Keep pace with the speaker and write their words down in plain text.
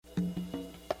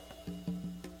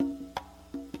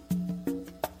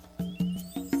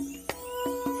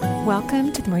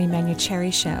Welcome to the Marie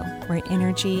Manuchehri Show, where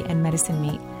energy and medicine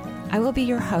meet. I will be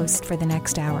your host for the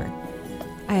next hour.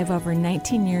 I have over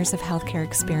 19 years of healthcare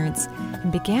experience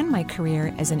and began my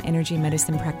career as an energy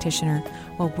medicine practitioner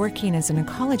while working as an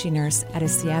oncology nurse at a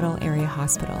Seattle area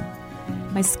hospital.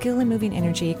 My skill in moving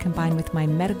energy combined with my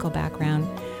medical background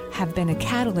have been a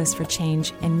catalyst for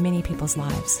change in many people's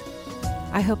lives.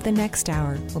 I hope the next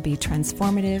hour will be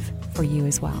transformative for you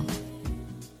as well.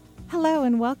 Hello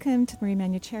and welcome to the Marie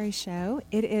Manuchehri Show.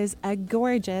 It is a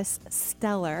gorgeous,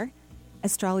 stellar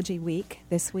astrology week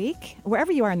this week.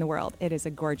 Wherever you are in the world, it is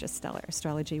a gorgeous, stellar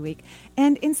astrology week.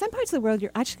 And in some parts of the world, you're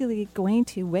actually going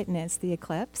to witness the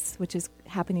eclipse, which is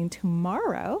happening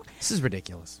tomorrow. This is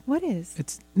ridiculous. What is?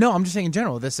 No, I'm just saying in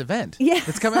general, this event. Yeah.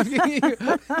 It's coming up.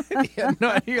 Yeah,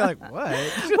 no, you're like, what?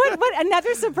 What?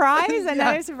 Another surprise? Yeah.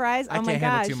 Another surprise? I Oh my can't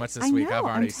gosh. handle too much this week.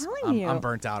 I'm telling you. I'm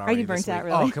burnt out already. Are you burnt out,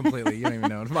 week. really? Oh, completely. You don't even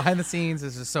know. Behind the scenes,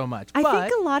 there's just so much. I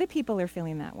think a lot of people are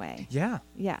feeling that way. Yeah.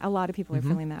 Yeah, a lot of people are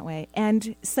feeling that way.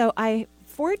 And so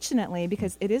fortunately,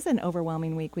 because it is an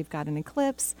overwhelming week, we've got an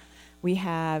eclipse. We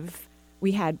had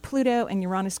Pluto and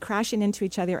Uranus crashing into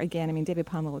each other again. I mean, David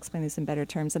Pond will explain this in better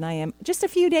terms than I am. Just a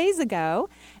few days ago,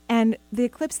 and the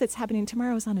eclipse that's happening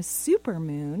tomorrow is on a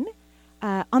supermoon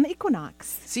on the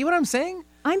equinox. See what I'm saying?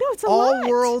 I know, it's a lot. All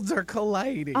worlds are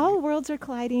colliding. All worlds are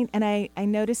colliding, and I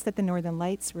noticed that the northern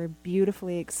lights were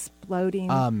beautifully exploding.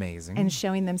 Amazing. And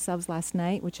showing themselves last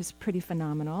night, which is pretty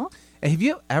phenomenal. Have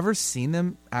you ever seen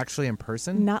them actually in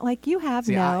person? Not like you have,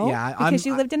 See, no. Because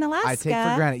you lived in Alaska. I take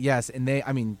for granted, yes.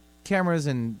 And cameras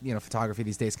and photography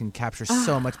these days can capture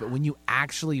so much, but when you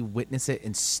actually witness it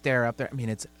and stare up there,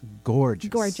 it's gorgeous.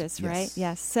 Gorgeous, yes. right?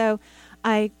 Yes. So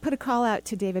I put a call out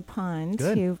to David Pond,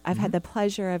 Good. who I've had the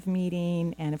pleasure of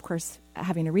meeting and, of course,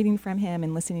 having a reading from him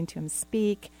and listening to him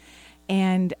speak.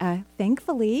 And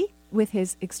thankfully, with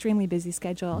his extremely busy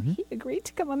schedule, he agreed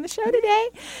to come on the show today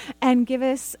and give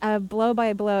us a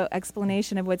blow-by-blow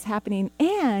explanation of what's happening.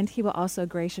 And he will also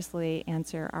graciously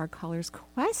answer our callers'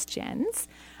 questions.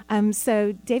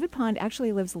 So David Pond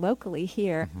actually lives locally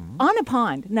here on a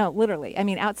pond. No, literally.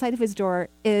 Outside of his door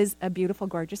is a beautiful,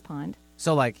 gorgeous pond.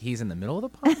 So, he's in the middle of the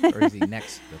pond, or is he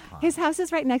next to the pond? His house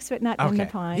is right next to it, not in the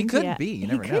pond. He could be. You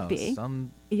never know. He could be.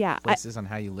 Some Yeah. places on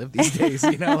how you live these days,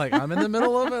 I'm in the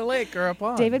middle of a lake or a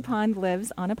pond. David Pond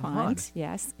lives on a pond,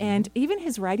 yes. And even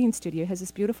his writing studio has this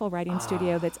beautiful writing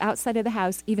studio that's outside of the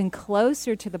house, even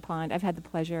closer to the pond. I've had the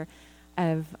pleasure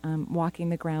of walking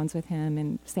the grounds with him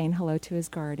and saying hello to his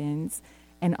gardens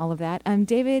and all of that.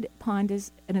 David Pond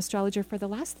is an astrologer for the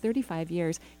last 35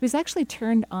 years. He was actually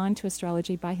turned on to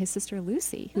astrology by his sister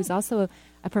Lucy, who's also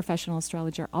a professional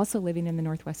astrologer, also living in the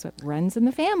Northwest, so it runs in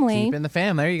the family. Deep in the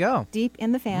fam, there you go. Deep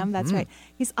in the fam, that's right.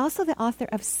 He's also the author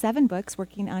of 7 books,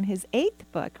 working on his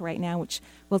 8th book right now, which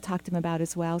we'll talk to him about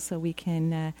as well, so we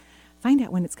can find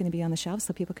out when it's going to be on the shelf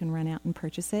so people can run out and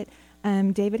purchase it.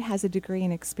 David has a degree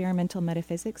in experimental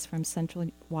metaphysics from Central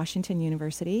Washington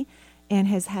University and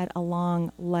has had a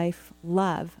long life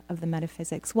love of the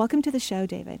metaphysics. Welcome to the show,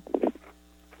 David.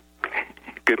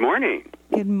 Good morning.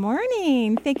 Good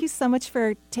morning. Thank you so much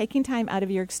for taking time out of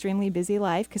your extremely busy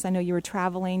life, because I know you were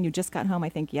traveling. You just got home, I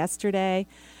think, yesterday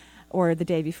or the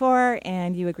day before,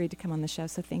 and you agreed to come on the show,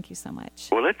 so thank you so much.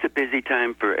 Well, it's a busy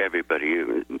time for everybody.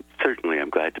 Certainly, I'm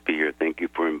glad to be here. Thank you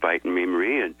for inviting me,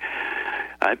 Marie. And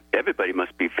everybody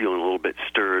must be feeling a little bit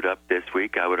stirred up this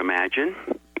week, I would imagine.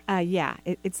 Yeah,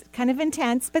 it's kind of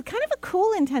intense, but kind of a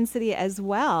cool intensity as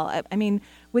well.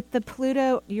 With the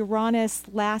Pluto-Uranus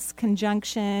last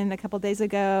conjunction a couple days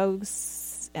ago,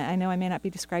 I know I may not be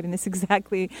describing this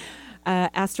exactly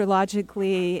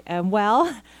astrologically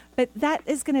well, but that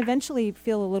is going to eventually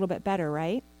feel a little bit better,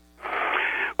 right?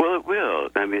 Well, it will.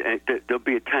 There'll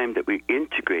be a time that we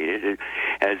integrate it.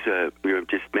 As we were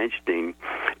just mentioning,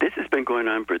 this has been going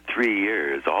on for 3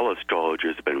 years. All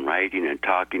astrologers have been writing and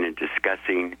talking and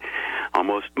discussing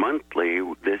almost monthly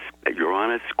this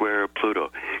Uranus square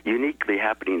Pluto, uniquely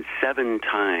happening 7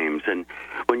 times. And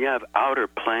when you have outer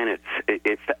planets,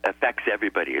 it affects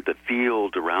everybody, the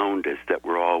field around us that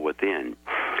we're all within.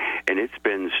 And it's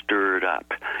been stirred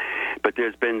up. But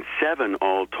there's been 7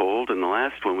 all told, and the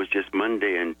last one was just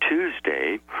Monday and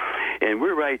Tuesday, and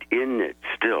we're right in it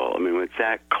still. When it's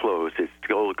that close, it's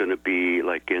still going to be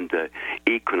like in the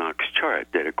equinox chart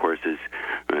that, of course, is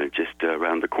just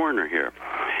around the corner here.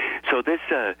 So this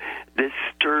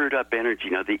stirred up energy.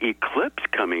 Now, the eclipse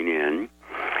coming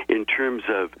in terms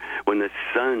of when the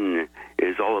sun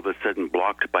is all of a sudden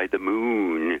blocked by the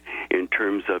moon, in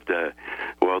terms of the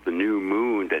new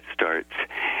moon that starts.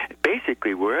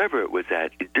 Basically, wherever it was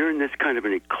at, during this kind of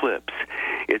an eclipse,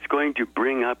 it's going to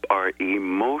bring up our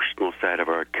emotional side of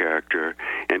our character,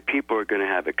 and people are going to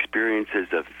have experiences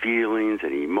of feelings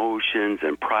and emotions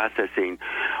and processing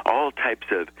all types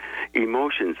of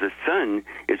emotions. The sun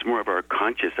is more of our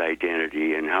conscious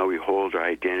identity and how we hold our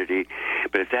identity,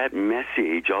 but if that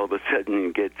message all of a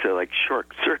sudden gets like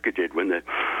short-circuited when the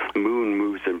moon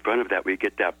moves in front of that, we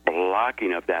get that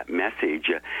blocking of that message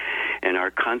and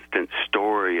our constant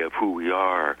story of who we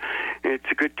are. And it's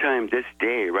a good time this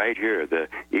day right here. The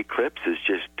eclipse is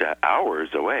just hours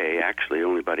away, actually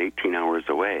only about 18 hours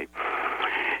away.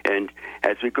 And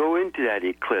as we go into that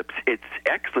eclipse, it's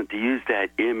excellent to use that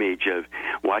image of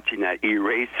watching that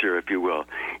eraser, if you will.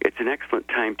 It's an excellent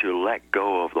time to let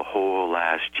go of the whole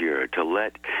last year, to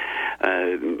let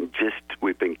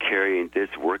we've been carrying this,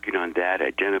 working on that,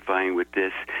 identifying with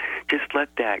this. Just let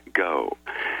that go.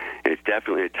 And it's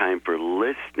definitely a time for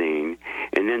listening.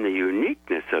 And then the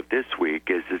uniqueness of this week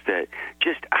is that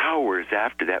just hours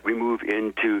after that, we move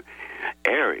into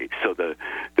Aries. So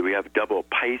we have double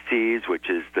Pisces, which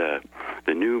is the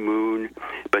new moon,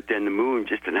 but then the moon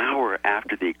just an hour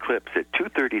after the eclipse at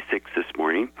 2:36 this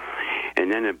morning,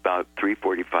 and then about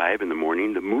 3:45 in the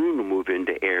morning, the moon will move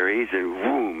into Aries, and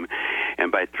boom,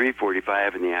 and by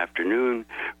 3:45 in the afternoon,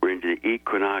 we're into the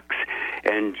equinox,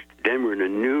 and then we're in a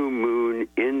new moon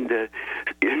in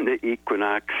the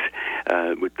equinox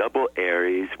with double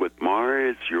Aries, with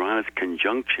Mars-Uranus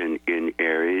conjunction in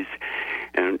Aries,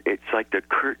 and it's like the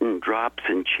curtain drops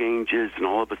and changes, and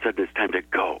all of a sudden it's time to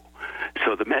go.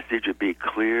 So the message would be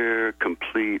clear,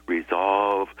 complete,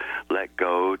 resolve, let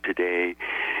go today,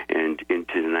 and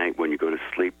into the night when you go to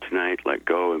sleep tonight, let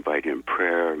go, invite in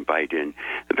prayer, invite in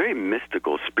a very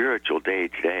mystical, spiritual day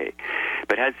today.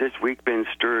 But has this week been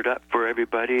stirred up for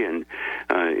everybody? And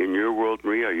in your world,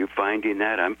 Maria, are you finding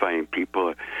that? I'm finding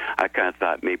people, I kind of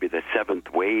thought maybe the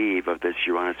seventh wave of this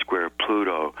Uranus square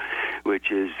Pluto,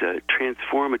 which is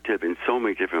transformative in so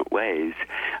many different ways.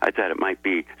 I thought it might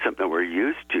be something we're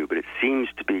used to, but it seems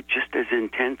to be just as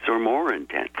intense or more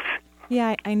intense.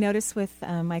 Yeah, I noticed with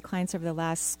my clients over the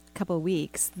last couple of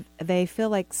weeks, they feel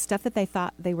like stuff that they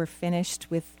thought they were finished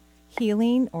with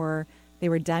healing or they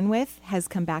were done with has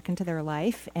come back into their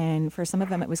life. And for some of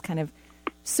them, it was kind of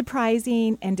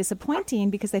surprising and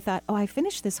disappointing because they thought, oh, I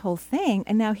finished this whole thing,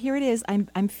 and now here it is.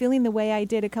 I'm feeling the way I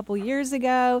did a couple years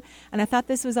ago, and I thought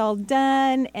this was all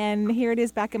done, and here it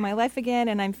is back in my life again,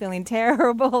 and I'm feeling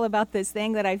terrible about this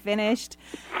thing that I finished.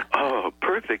 Oh,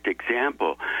 perfect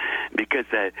example. Because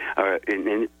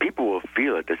and people will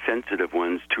feel it, the sensitive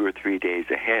ones 2 or 3 days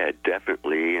ahead,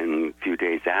 definitely, and a few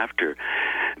days after.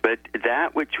 But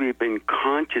that which we've been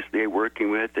consciously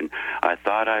working with, and I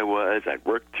thought I'd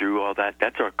worked through all that,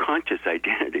 that's our conscious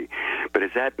identity. But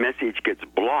as that message gets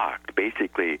blocked,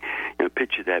 basically,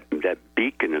 picture that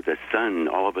beacon of the sun,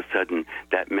 all of a sudden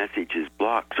that message is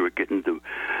blocked. So we're getting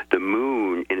the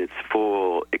moon in its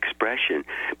full expression.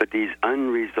 But these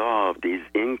unresolved, these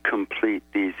incomplete,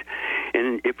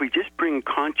 and if we just bring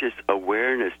conscious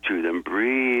awareness to them,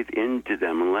 breathe into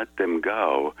them and let them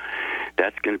go,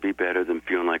 that's going to be better than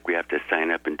feeling like we have to sign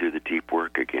up and do the deep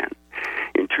work again.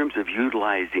 In terms of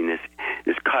utilizing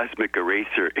this cosmic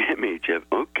eraser image of,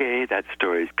 okay, that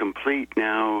story is complete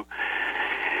now,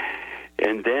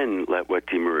 and then let what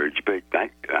emerge. But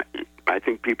I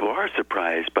think people are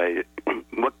surprised by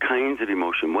what kinds of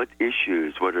emotion, what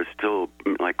issues, what are still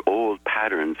like old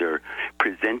patterns are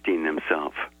presenting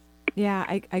themselves. Yeah,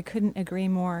 I couldn't agree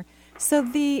more. So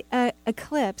the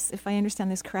eclipse, if I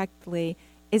understand this correctly,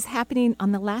 is happening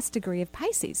on the last degree of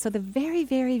Pisces, so the very,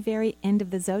 very, very end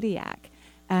of the zodiac,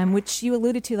 which you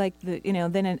alluded to, like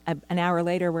then an hour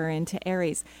later we're into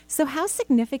Aries. So how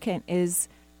significant is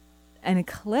an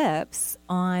eclipse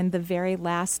on the very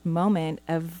last moment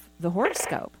of the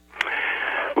horoscope?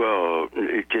 Well,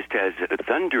 it just has a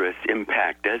thunderous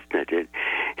impact, doesn't it?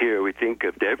 Here we think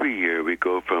of every year we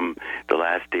go from the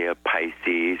last day of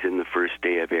Pisces and the first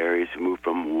day of Aries, we move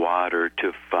from water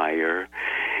to fire.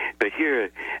 But here,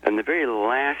 on the very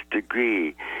last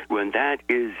degree, when that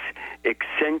is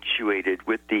accentuated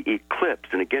with the eclipse,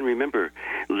 and again, remember,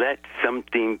 let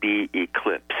something be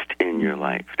eclipsed in your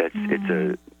life. It's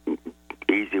a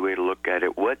easy way to look at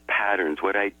it. What patterns,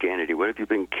 what identity, what have you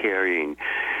been carrying?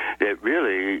 That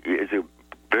really is a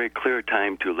very clear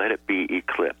time to let it be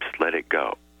eclipsed, let it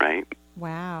go, right?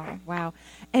 Wow.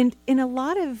 And in a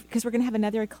lot of, because we're going to have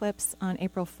another eclipse on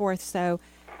April 4th, so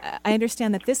I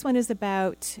understand that this one is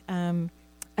about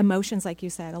emotions, like you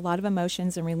said, a lot of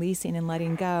emotions and releasing and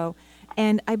letting go.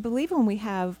 And I believe when we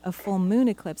have a full moon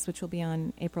eclipse, which will be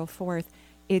on April 4th,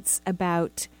 it's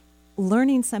about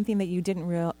learning something that you didn't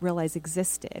realize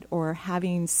existed, or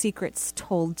having secrets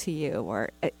told to you, or,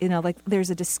 like there's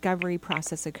a discovery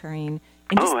process occurring.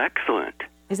 Excellent.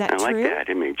 Is that true? I like that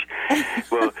image.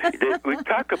 Well, we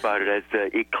talk about it as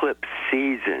the eclipse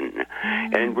season,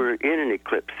 and we're in an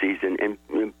eclipse season,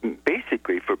 and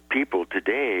basically for people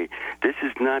today, this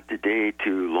is not the day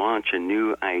to launch a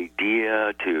new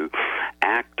idea, to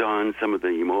act on some of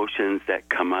the emotions that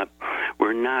come up.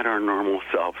 We're not our normal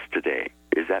selves today.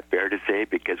 Is that fair to say?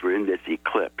 Because we're in this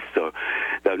eclipse. So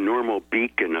the normal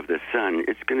beacon of the sun,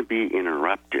 it's going to be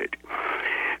interrupted.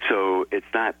 So it's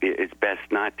best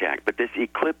not to act. But this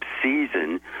eclipse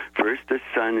season, first the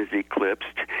sun is eclipsed,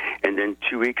 and then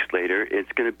 2 weeks later,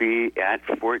 it's going to be at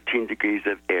 14 degrees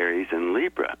of Aries in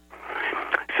Libra.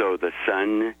 So the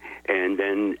sun, and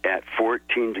then at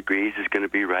 14 degrees is going to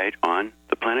be right on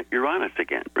the planet Uranus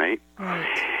again, right?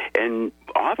 And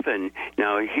often,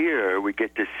 now here we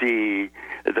get to see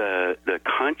the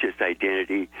conscious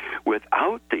identity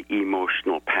without the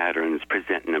emotional patterns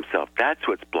presenting themselves. That's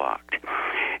what's blocked.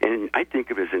 And I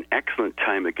think of it as an excellent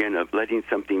time, again, of letting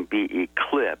something be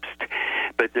eclipsed,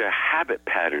 but they're habit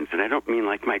patterns, and I don't mean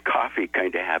like my coffee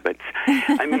kind of habits.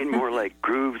 I mean more like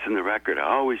grooves in the record. I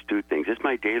always do things. It's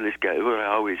my daily schedule, what I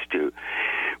always do.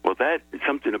 Well, that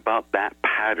something about that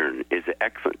pattern is an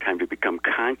excellent time to become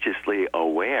consciously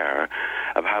aware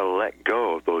of how to let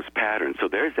go of those patterns. So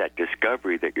there's that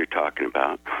discovery that you're talking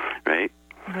about, right?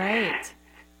 Right.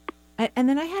 And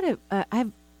then I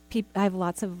have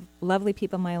lots of lovely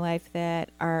people in my life that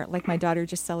are, like my daughter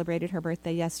just celebrated her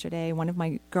birthday yesterday. One of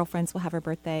my girlfriends will have her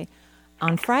birthday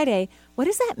on Friday. What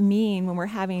does that mean when we're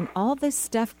having all this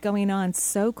stuff going on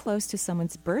so close to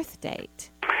someone's birth date?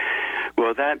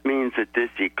 Well, that means that this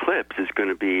eclipse is going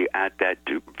to be at that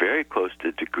very close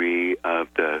to the degree of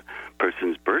the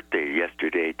person's birthday,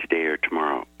 yesterday, today, or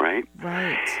tomorrow, right?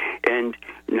 Right. And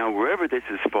now, wherever this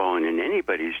is falling in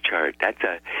anybody's chart,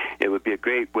 it would be a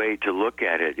great way to look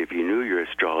at it if you knew your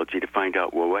astrology, to find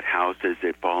out, well, what house is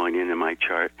it falling in my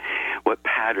chart? What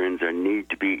patterns need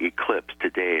to be eclipsed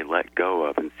today, let go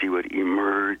of, and see what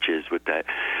emerges with that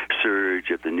surge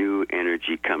of the new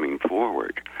energy coming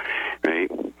forward,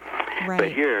 right? Right.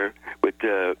 But here, with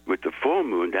the full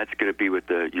moon, that's going to be with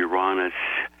the Uranus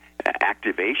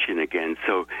activation again.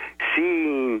 So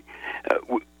seeing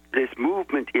this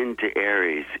movement into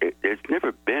Aries, there's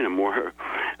never been a more,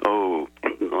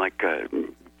 like a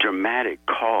dramatic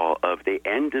call of the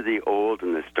end of the old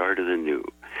and the start of the new.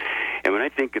 And when I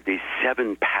think of these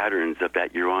 7 patterns of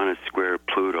that Uranus square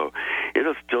Pluto,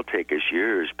 it'll still take us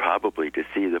years probably to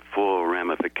see the full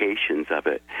ramifications of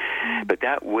it. But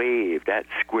that wave, that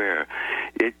square,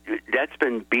 that's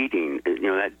been beating,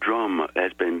 that drum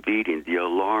has been beating, the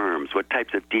alarms, what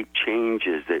types of deep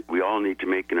changes that we all need to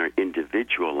make in our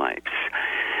individual lives.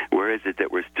 Where is it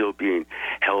that we're still being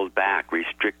held back,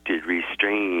 restricted,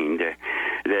 restrained,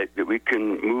 that we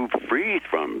can move free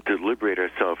from to liberate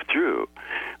ourselves through?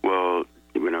 Well,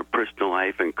 in our personal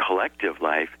life and collective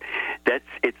life,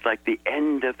 it's like the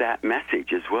end of that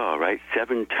message as well, right?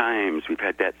 7 times we've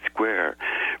had that square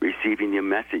receiving the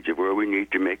message of where we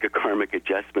need to make a karmic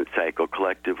adjustment cycle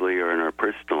collectively or in our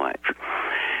personal life.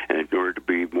 And in order to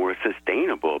be more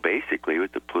sustainable, basically,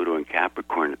 with the Pluto and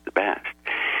Capricorn at the best.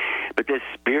 But this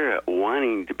spirit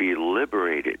wanting to be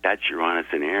liberated, that's Uranus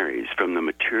and Aries, from the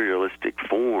materialistic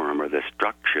form or the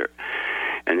structure.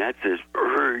 And that's this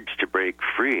urge to break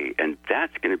free. And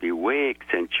that's going to be way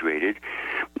accentuated.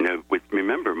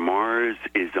 Remember, Mars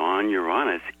is on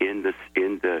Uranus in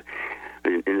the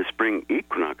spring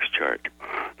equinox chart.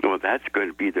 Well, that's going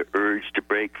to be the urge to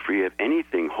break free of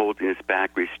anything holding us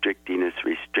back, restricting us,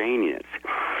 restraining us.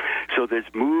 So this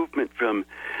movement from,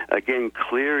 again,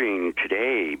 clearing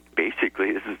today,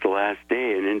 basically this is the last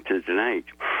day and into tonight,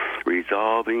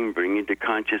 resolving, bringing to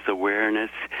conscious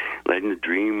awareness, letting the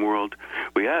dream world.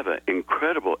 We have an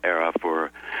incredible era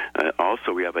for,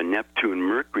 also we have a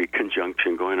Neptune-Mercury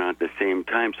conjunction going on at the same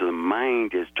time, so the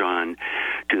mind is drawn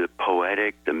to the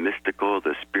poetic, the mystical,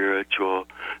 the spiritual,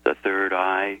 the third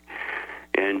eye.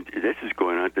 And this is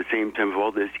going on at the same time of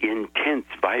all this intense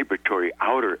vibratory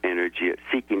outer energy,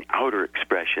 seeking outer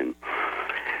expression.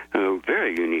 A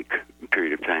very unique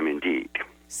period of time indeed.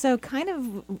 So kind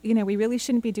of, we really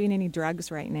shouldn't be doing any drugs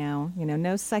right now.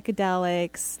 No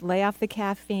psychedelics, lay off the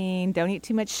caffeine, don't eat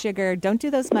too much sugar, don't do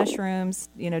those mushrooms,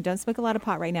 don't smoke a lot of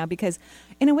pot right now, because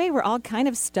in a way we're all kind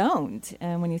of stoned.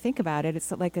 And when you think about it,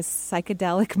 it's like a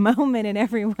psychedelic moment in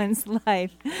everyone's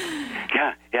life.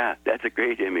 Yeah, that's a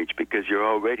great image, because you're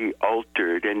already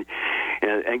altered. And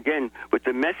again, with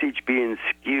the message being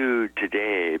skewed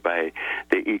today by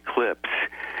the eclipse,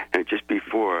 just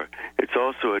before, it's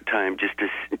also a time just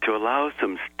to allow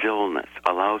some stillness,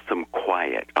 allow some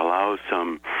quiet, allow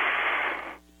some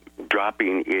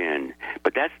dropping in.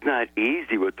 But that's not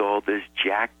easy with all this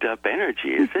jacked up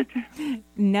energy, is it?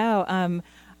 No.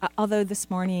 Although this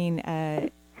morning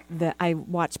I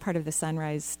watched part of the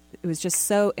sunrise, it was just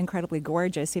so incredibly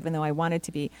gorgeous. Even though I wanted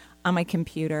to be on my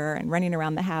computer and running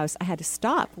around the house, I had to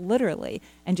stop literally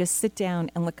and just sit down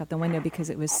and look out the window because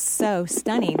it was so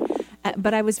stunning.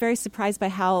 But I was very surprised by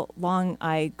how long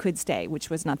I could stay, which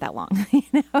was not that long.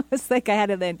 It's like I had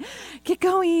to then get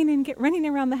going and get running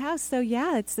around the house. So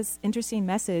yeah, it's this interesting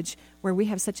message where we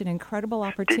have such an incredible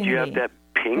opportunity. Did you have that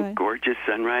pink, gorgeous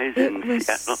sunrise in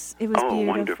Seattle? It was beautiful.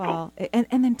 Wonderful.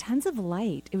 And then tons of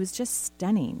light. It was just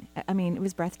stunning. I mean, it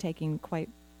was breathtaking, quite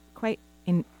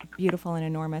beautiful and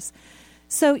enormous.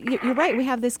 So you're right. We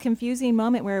have this confusing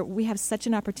moment where we have such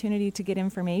an opportunity to get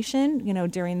information,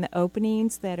 during the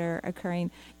openings that are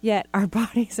occurring, yet our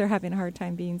bodies are having a hard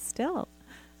time being still.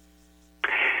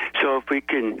 So if we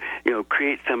can,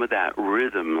 create some of that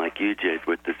rhythm like you did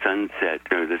with the sunset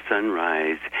or the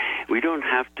sunrise, we don't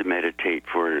have to meditate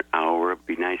for an hour. It'd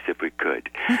be nice if we could.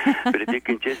 But if you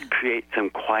can just create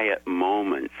some quiet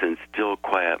moments and still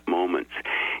quiet moments,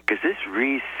 because this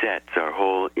resets our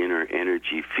whole inner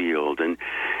energy field. And,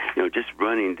 just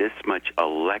running this much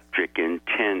electric,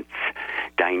 intense,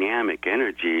 dynamic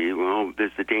energy, well,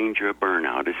 there's the danger of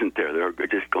burnout, isn't there? They're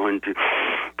just going to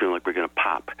feel like we're going to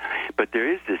pop. But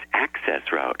there is this access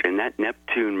route, and that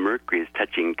Neptune-Mercury is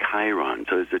touching Chiron.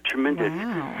 So there's a tremendous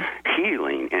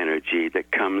healing energy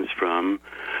that comes from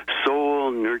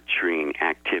soul-nurturing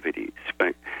activities.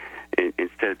 But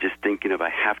instead of just thinking of I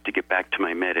have to get back to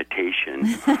my meditation,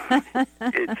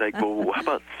 it's like, well, how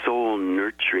about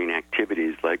soul-nurturing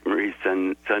activities like Marie's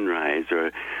sunrise,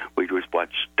 or we just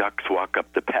watch ducks walk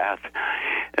up the path,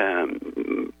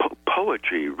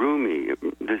 poetry, Rumi,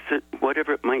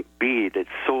 whatever it might be that's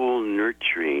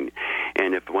soul-nurturing.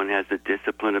 And if one has a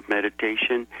discipline of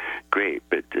meditation, great,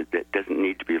 but that doesn't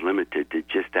need to be limited to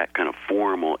just that kind of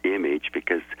formal image,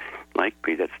 because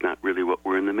likely that's not really what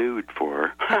we're in the mood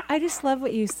for. I just love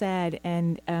what you said.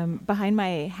 And behind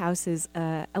my house is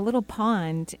a little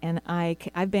pond, and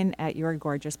I've been at your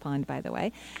gorgeous pond, by the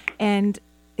way. And,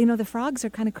 the frogs are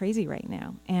kind of crazy right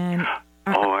now. And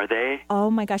are they? Oh,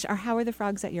 my gosh. How are the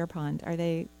frogs at your pond? Are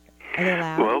they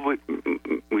loud? Well,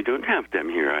 we don't have them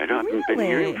here. I haven't been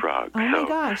hearing frogs. Oh, my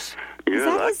gosh.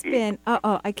 Has been,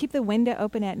 I keep the window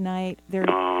open at night. They're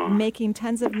making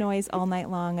tons of noise all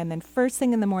night long, and then first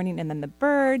thing in the morning, and then the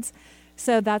birds.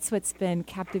 So that's what's been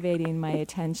captivating my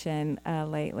attention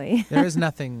lately. There is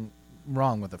nothing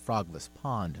wrong with a frogless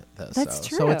pond, though. That's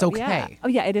true. So it's okay. Yeah. Oh,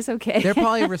 yeah, it is okay. They're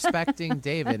probably respecting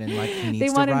David, and he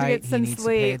needs to write, he needs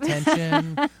sleep. to pay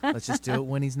attention. Let's just do it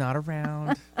when he's not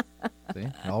around. See,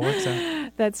 it all works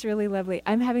out. That's really lovely.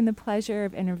 I'm having the pleasure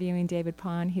of interviewing David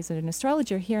Pond. He's an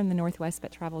astrologer here in the Northwest,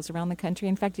 but travels around the country.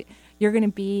 In fact, you're going to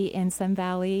be in Sun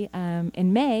Valley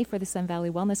in May for the Sun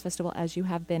Valley Wellness Festival, as you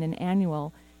have been an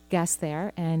annual guest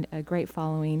there, and a great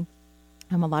following.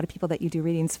 A lot of people that you do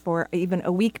readings for even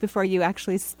a week before you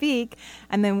actually speak,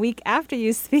 and then week after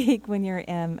you speak when you're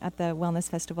at the Wellness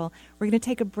Festival. We're going to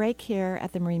take a break here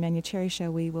at the Marie Manuchehri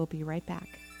Show. We will be right back.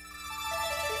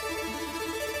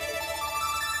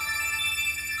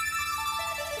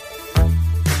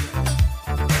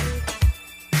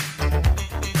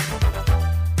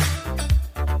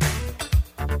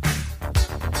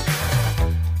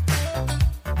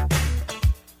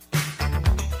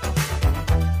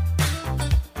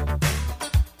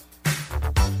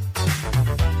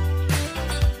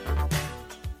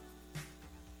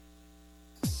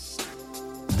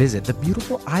 Visit the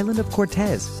beautiful island of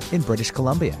Cortez in British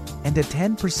Columbia and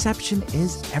attend Perception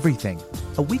is Everything,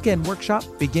 a weekend workshop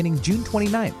beginning June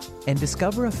 29th, and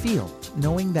discover a field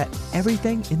knowing that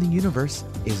everything in the universe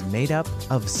is made up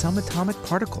of subatomic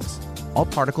particles. All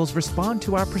particles respond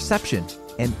to our perception,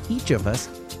 and each of us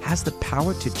has the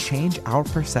power to change our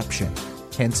perception,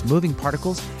 hence moving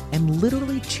particles and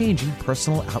literally changing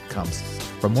personal outcomes.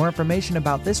 For more information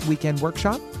about this weekend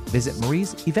workshop, visit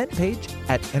Marie's event page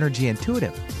at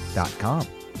energyintuitive.com.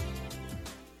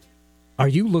 Are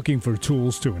you looking for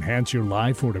tools to enhance your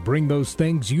life or to bring those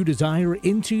things you desire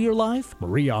into your life?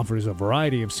 Marie offers a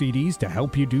variety of CDs to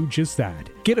help you do just that.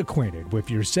 Get acquainted with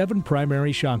your 7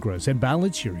 primary chakras and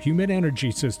balance your human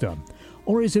energy system.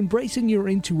 Or is embracing your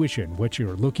intuition what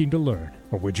you're looking to learn?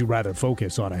 Or would you rather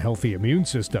focus on a healthy immune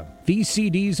system? These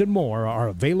CDs and more are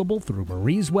available through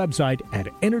Marie's website at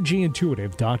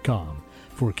energyintuitive.com.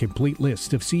 For a complete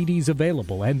list of CDs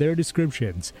available and their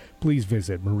descriptions, please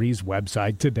visit Marie's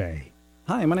website today.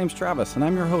 Hi, my name's Travis, and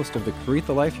I'm your host of the Create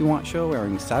the Life You Want show,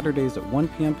 airing Saturdays at 1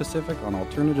 p.m. Pacific on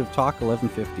Alternative Talk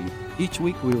 1150. Each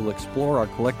week, we will explore our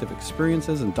collective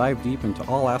experiences and dive deep into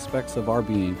all aspects of our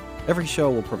being. Every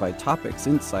show will provide topics,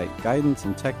 insight, guidance,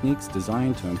 and techniques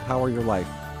designed to empower your life.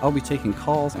 I'll be taking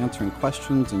calls, answering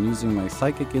questions, and using my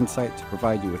psychic insight to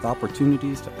provide you with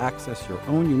opportunities to access your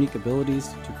own unique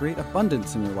abilities to create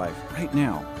abundance in your life right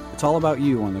now. It's all about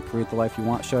you on the Create the Life You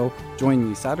Want show. Join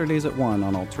me Saturdays at 1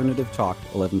 on Alternative Talk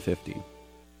 1150.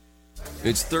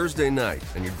 It's Thursday night,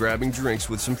 and you're grabbing drinks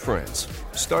with some friends.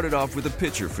 Started off with a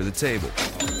pitcher for the table,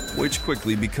 which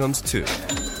quickly becomes 2.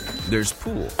 There's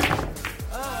pool.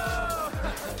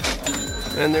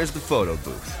 And there's the photo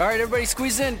booth. All right, everybody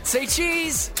squeeze in. Say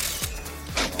cheese!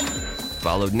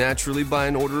 Followed naturally by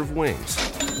an order of wings.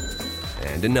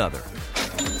 And another.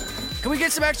 Can we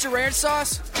get some extra ranch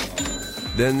sauce?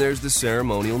 Then there's the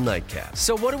ceremonial nightcap.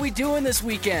 So what are we doing this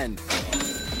weekend?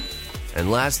 And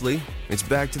lastly, it's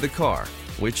back to the car,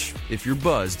 which, if you're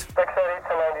buzzed,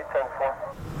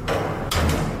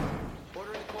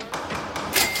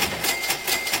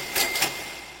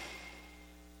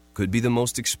 could be the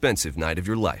most expensive night of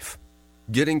your life.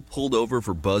 Getting pulled over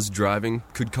for buzzed driving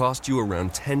could cost you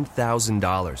around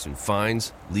 $10,000 in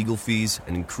fines, legal fees,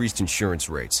 and increased insurance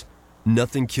rates.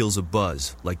 Nothing kills a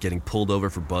buzz like getting pulled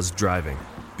over for buzzed driving,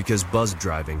 because buzzed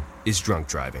driving is drunk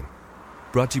driving.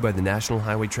 Brought to you by the National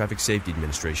Highway Traffic Safety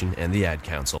Administration and the Ad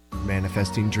Council.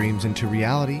 Manifesting dreams into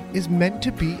reality is meant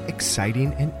to be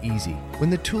exciting and easy.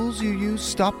 When the tools you use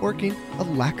stop working, a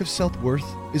lack of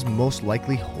self-worth is most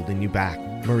likely holding you back.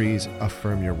 Marie's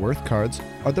Affirm Your Worth cards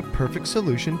are the perfect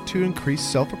solution to increase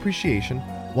self-appreciation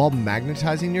while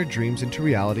magnetizing your dreams into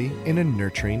reality in a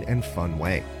nurturing and fun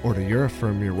way. Order your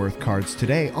Affirm Your Worth cards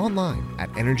today online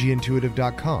at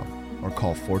energyintuitive.com or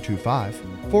call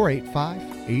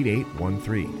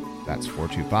 425-485-8813. That's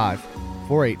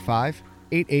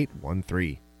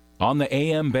 425-485-8813. On the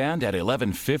AM band at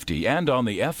 1150 and on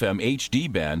the FM HD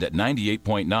band at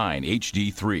 98.9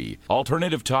 HD3.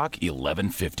 Alternative Talk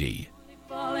 1150.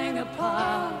 Falling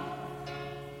apart.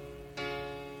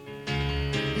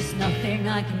 There's nothing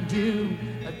I can do.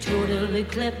 A total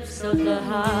eclipse of the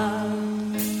heart.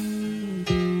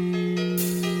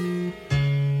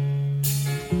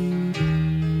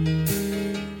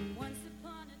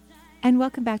 And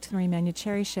welcome back to the Marie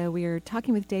Manuchehri Show. We are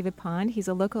talking with David Pond. He's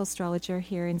a local astrologer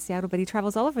here in Seattle, but he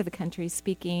travels all over the country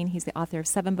speaking. He's the author of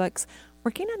 7 books,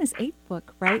 working on his 8th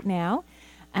book right now.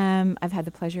 I've had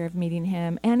the pleasure of meeting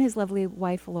him and his lovely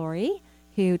wife, Lori,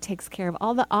 who takes care of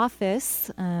all the office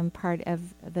part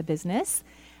of the business.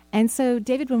 And so,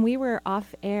 David, when we were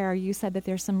off air, you said that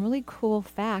there's some really cool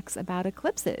facts about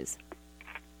eclipses.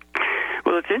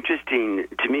 Well, it's interesting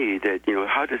to me that,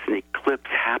 how does an eclipse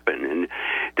happen, and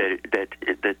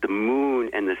that the moon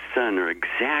and the sun are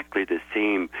exactly the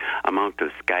same amount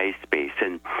of sky space,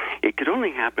 and it could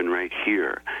only happen right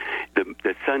here.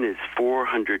 The sun is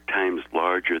 400 times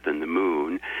larger than the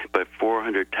moon, but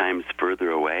 400 times further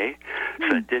away. So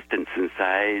that distance and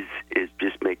size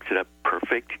just makes it up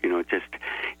perfect.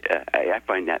 I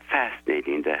find that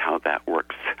fascinating, how that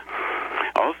works.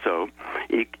 Also,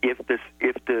 if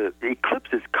the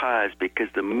eclipse is caused because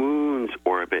the moon's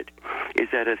orbit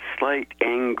is at a slight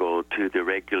angle to the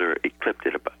regular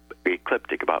ecliptic,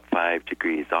 about 5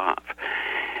 degrees off,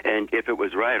 and if it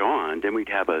was right on, then we'd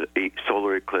have a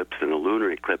solar eclipse and a lunar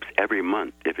eclipse every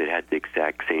month if it had the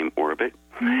exact same orbit.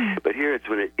 But here it's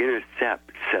when it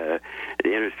intersects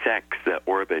the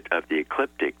orbit of the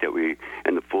ecliptic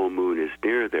and the full moon is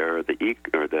near there, or the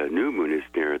new moon is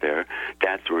near there.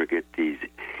 That's where we get these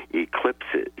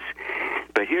eclipses.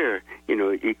 But here,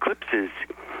 eclipses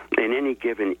in any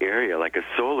given area, like a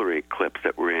solar eclipse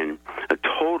that we're in, a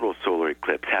total solar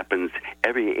eclipse happens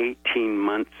every 18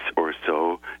 months or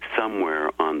so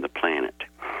somewhere on the planet.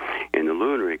 And the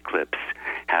lunar eclipse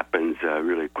happens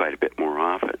really quite a bit more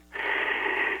often.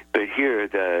 But here,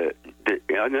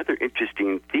 another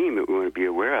interesting theme that we want to be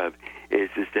aware of is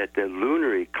that the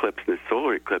lunar eclipse and the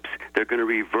solar eclipse, they're going to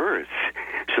reverse,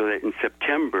 so that in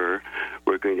September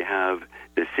we're going to have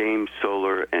the same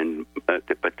solar, but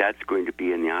that's going to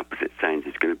be in the opposite signs.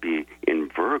 It's going to be in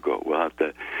Virgo. We'll have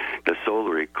the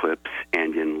solar eclipse,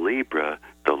 and in Libra,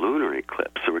 the lunar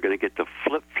eclipse. So we're going to get the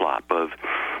flip-flop of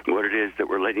what it is that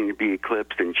we're letting it be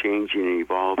eclipsed and changing and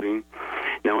evolving.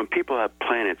 Now, when people have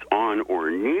planets on or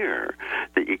near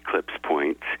the eclipse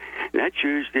points, that's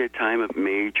usually a time of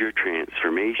major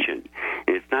transformation.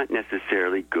 And it's not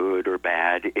necessarily good or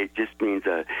bad. It just means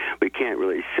we can't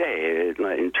really say it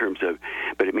in terms of,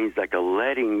 but it means like a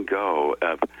letting go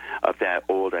of that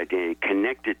old identity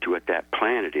connected to what that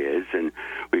planet is. And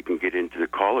we can get into the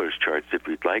caller's charts if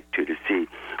we'd like to see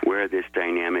where this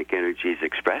dynamic energy is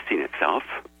expressing itself.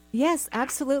 Yes,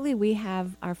 absolutely. We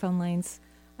have our phone lines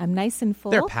nice and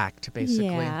full. They're packed, basically.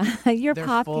 Yeah, you're They're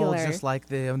popular. full, just like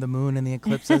the moon and the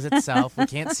eclipses itself. We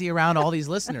can't see around all these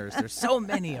listeners. There's so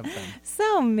many of them.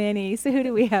 So many. So who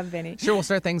do we have, Vinny? Sure, we'll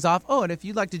start things off. Oh, and if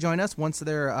you'd like to join us once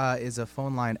there is a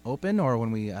phone line open or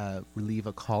when we relieve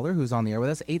a caller who's on the air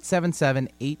with us,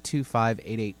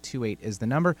 877-825-8828 is the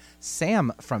number.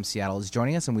 Sam from Seattle is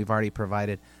joining us, and we've already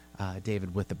provided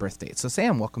David with the birth date. So,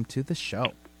 Sam, welcome to the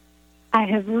show. I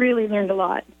have really learned a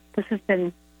lot. This has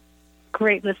been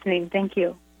great listening. Thank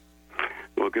you.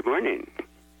 Well, good morning.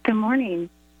 Good morning.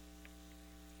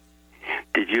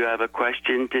 Did you have a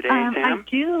question today, Sam? I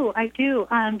do.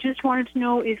 Just wanted to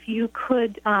know if you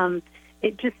could,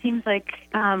 it just seems like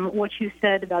what you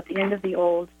said about the end of the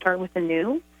old, start with the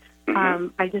new. Mm-hmm.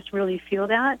 I just really feel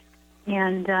that.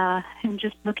 And I'm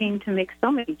just looking to make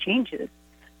so many changes.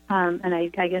 And I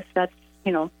guess that's,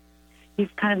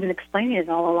 you've kind of been explaining it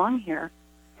all along here.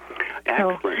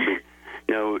 Excellent. So,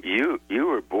 no, you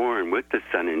were born with the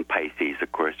sun in Pisces.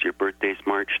 Of course, your birthday's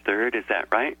March 3rd. Is that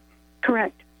right?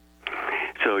 Correct.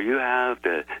 So you have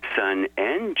the sun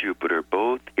and Jupiter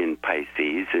both in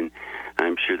Pisces, and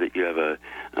I'm sure that you have a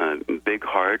big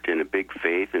heart and a big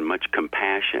faith and much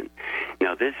compassion.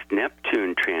 Now, this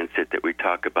Neptune transit that we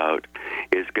talk about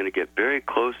is going to get very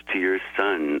close to your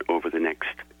sun over the next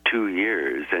 2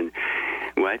 years, and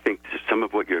I think some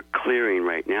of what you're clearing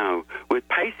right now with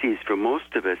Pisces, for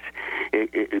most of us,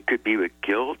 it could be with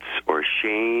guilt or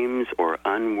shames or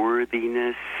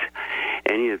unworthiness,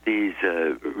 any of these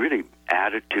really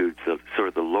attitudes of sort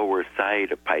of the lower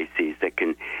side of Pisces that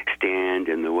can stand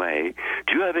in the way.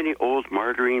 Do you have any old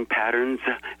martyring patterns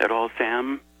at all,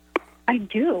 Sam? I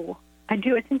do. I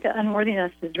think the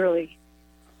unworthiness is really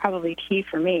probably key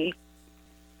for me.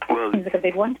 Well, seems like a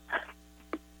big one.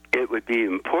 It would be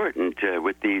important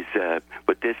with this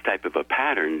type of a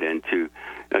pattern then to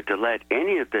let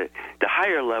any of the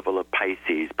higher level of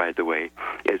Pisces, by the way,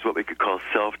 is what we could call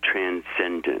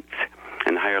self-transcendence.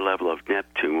 And the higher level of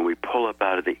Neptune, when we pull up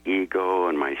out of the ego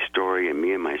and my story and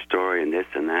me and my story and this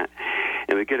and that,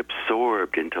 and we get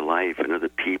absorbed into life and other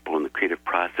people and the creative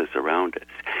process around us.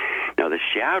 Now, the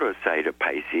shadow side of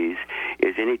Pisces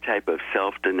is any type of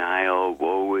self-denial,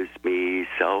 woe is me,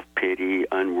 self-pity,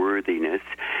 unworthiness,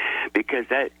 because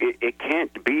that it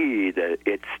can't be that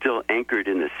it's still anchored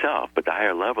in the self, but the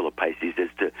higher level of Pisces is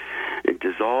to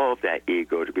dissolve that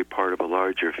ego to be part of a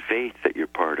larger faith that you're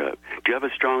part of. Do you have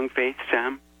a strong faith,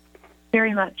 Sam?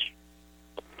 Very much.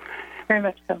 Very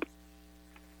much so.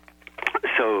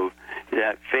 So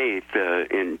that faith,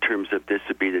 in terms of this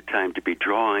would be the time to be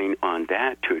drawing on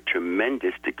that to a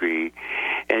tremendous degree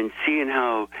and seeing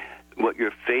how what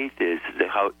your faith is,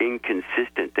 how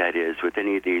inconsistent that is with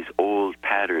any of these old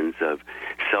patterns of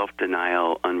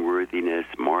self-denial, unworthiness,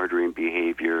 martyring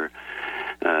behavior,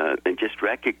 and just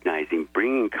recognizing,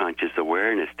 bringing conscious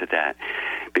awareness to that,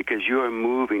 because you are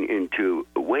moving into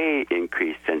way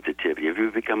increased sensitivity. Have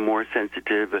you become more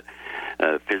sensitive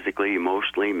physically,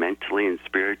 emotionally, mentally, and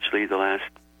spiritually the last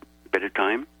bit of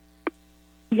time?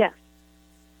 Yes.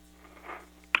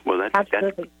 Well, that's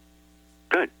good.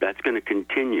 That's going to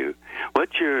continue.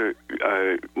 What's your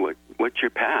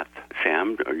path,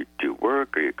 Sam? Do you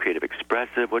work? Are you creative,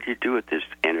 expressive? What do you do with this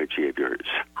energy of yours?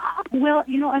 Well,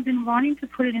 I've been wanting to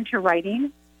put it into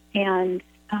writing, and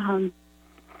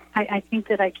I think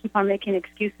that I keep on making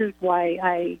excuses why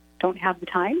I don't have the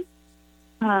time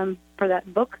for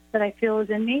that book that I feel is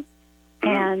in me.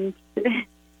 And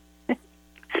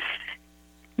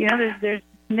there's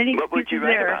many. What would you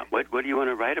write about? What do you want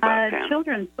to write about, Sam?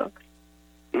 Children's books.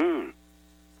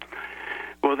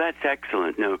 Well, that's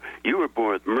excellent. Now, you were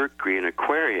born with Mercury in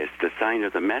Aquarius, the sign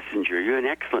of the messenger. You're an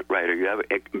excellent writer. You have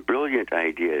brilliant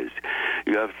ideas.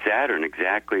 You have Saturn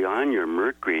exactly on your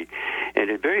Mercury. And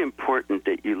it's very important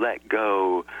that you let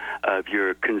go of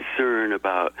your concern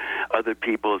about other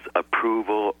people's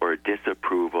approval or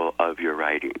disapproval of your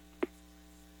writing.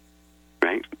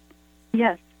 Right?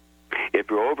 Yes. If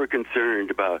you're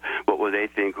over-concerned about what will they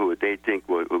think, who would they think,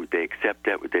 would they accept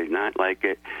that, would they not like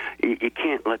it, you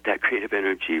can't let that creative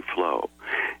energy flow.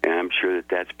 And I'm sure that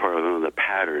that's part of one of the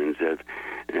patterns of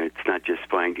it's not just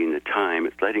finding the time,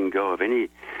 it's letting go of any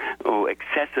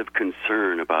excessive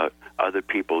concern about other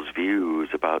people's views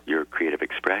about your creative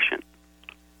expression.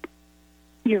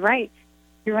 You're right.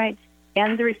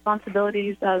 And the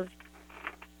responsibilities of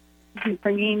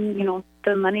bringing,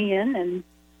 the money in and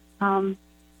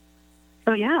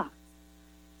So, yeah.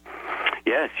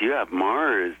 Yes, you have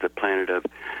Mars, the planet of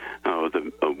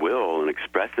the will and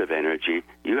expressive energy.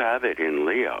 You have it in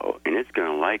Leo, and it's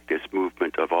going to like this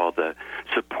movement of all the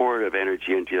supportive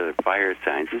energy into the other fire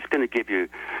signs. It's going to give you,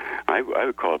 I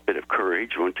would call it a bit of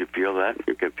courage. Won't you feel that?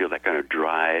 You're going to feel that kind of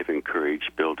drive and courage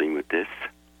building with this.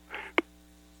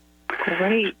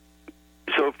 Great.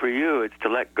 So for you, it's to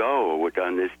let go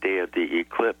on this day of the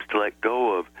eclipse, to let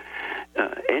go of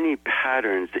any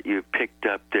patterns that you've picked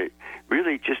up that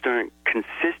really just aren't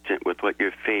consistent with what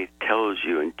your faith tells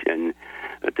you and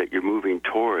that you're moving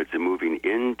towards and moving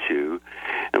into,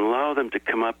 and allow them to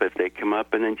come up if they come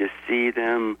up, and then just see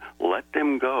them, let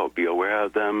them go, be aware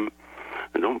of them,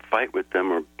 and don't fight with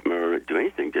them or do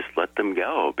anything. Just let them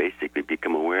go. Basically,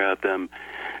 become aware of them.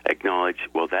 Acknowledge,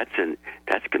 well, that's going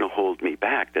to hold me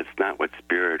back. That's not what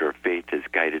spirit or faith has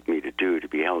guided me to do, to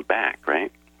be held back,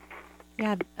 right?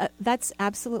 Yeah, that's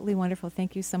absolutely wonderful.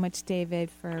 Thank you so much,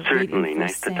 David, for Certainly. reading for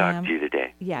Nice Sam. to talk to you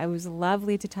today. Yeah, it was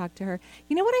lovely to talk to her.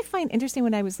 You know what I find interesting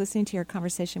when I was listening to your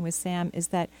conversation with Sam is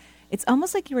that it's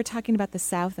almost like you were talking about the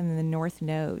south and the north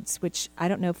nodes, which I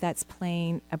don't know if that's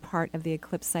playing a part of the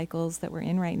eclipse cycles that we're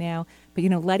in right now. But,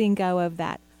 letting go of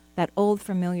that old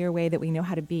familiar way that we know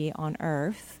how to be on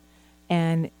Earth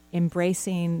and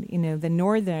embracing, the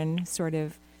northern sort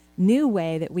of new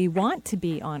way that we want to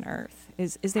be on Earth.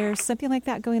 Is there something like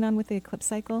that going on with the eclipse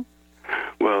cycle?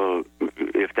 Well,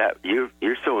 if that you're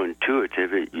so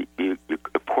intuitive, you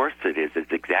of course it is.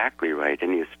 It's exactly right,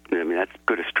 and that's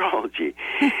good astrology,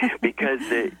 because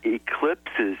the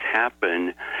eclipses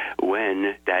happen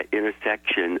when that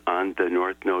intersection on the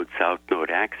north node south node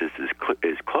axis is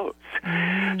close.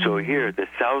 So here, the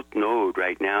south node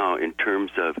right now, in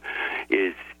terms of,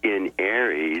 is in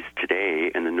Aries today,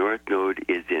 and the north node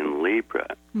is in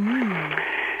Libra.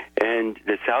 And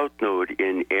the south node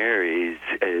in Aries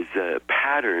is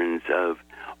patterns of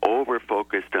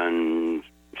over-focused on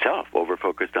self,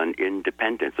 over-focused on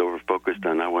independence, over-focused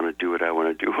on I want to do what I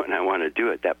want to do when I want to do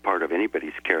it, that part of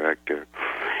anybody's character.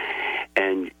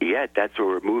 And yet that's where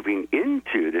we're moving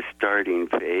into the starting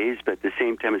phase, but at the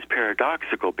same time it's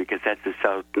paradoxical because that's the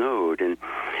south node.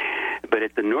 But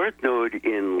at the north node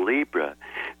in Libra,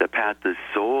 the path of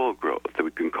soul growth, that we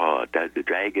can call it, that the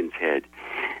dragon's head,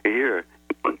 here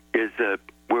is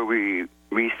where we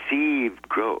receive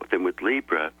growth. And with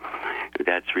Libra,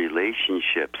 that's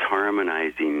relationships,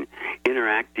 harmonizing,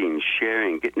 interacting,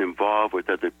 sharing, getting involved with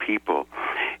other people.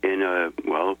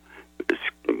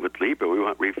 With Libra, we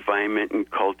want refinement and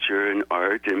culture and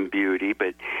art and beauty,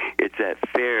 but it's that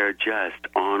fair, just,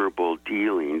 honorable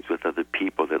dealings with other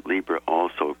people that Libra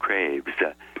also craves.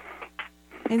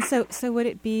 And so would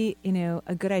it be,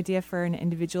 a good idea for an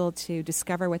individual to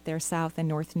discover what their south and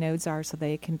north nodes are so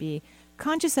they can be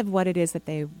conscious of what it is that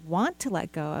they want to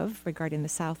let go of regarding the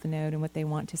south node and what they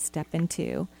want to step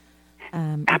into?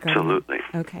 Absolutely.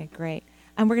 Okay, great.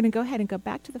 And we're going to go ahead and go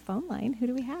back to the phone line. Who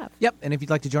do we have? Yep, and if you'd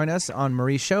like to join us on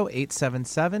Marie's show,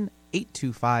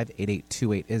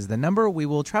 877-825-8828 is the number. We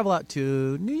will travel out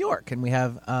to New York, and we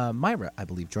have Myra, I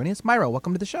believe, joining us. Myra,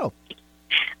 welcome to the show.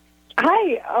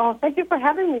 Hi, thank you for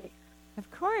having me.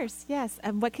 Of course, yes.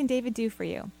 What can David do for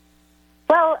you?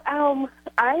 Well, I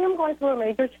am going through a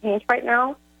major change right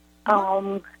now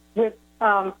with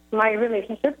my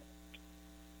relationship,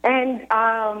 and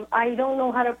I don't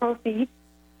know how to proceed,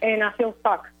 and I feel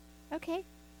stuck. Okay.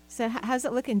 So how's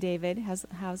it looking, David?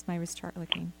 How's Myra's chart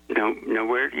looking? No,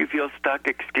 where do you feel stuck,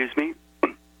 excuse me?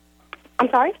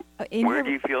 I'm sorry? Where do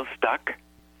you feel stuck?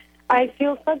 I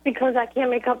feel stuck because I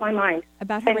can't make up my mind.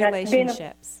 About her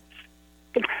relationships.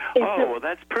 Well,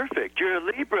 that's perfect. You're a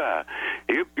Libra.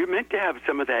 You're meant to have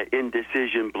some of that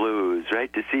indecision blues,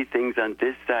 right? To see things on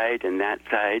this side and that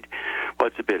side. Well,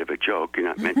 it's a bit of a joke. You're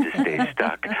not meant to stay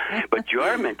stuck. But you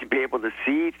are meant to be able to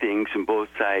see things from both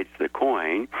sides of the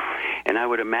coin. And I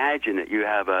would imagine that you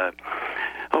have a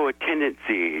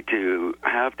tendency to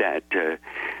have that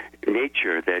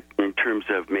nature that in terms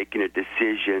of making a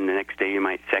decision, the next day you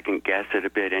might second guess it a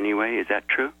bit anyway. Is that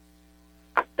true?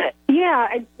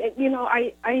 Yeah,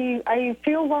 I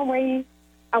feel one way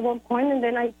at one point, and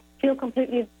then I feel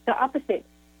completely the opposite.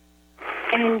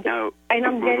 And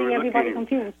I'm getting everybody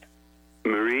confused.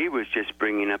 Marie was just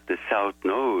bringing up the south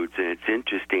nodes, and it's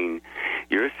interesting.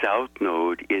 Your south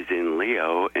node is in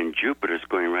Leo, and Jupiter's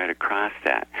going right across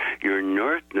that. Your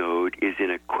north node is in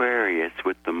Aquarius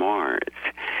with the Mars.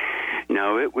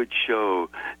 Now, it would show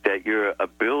that your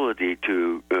ability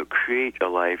to create a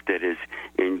life that is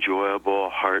enjoyable,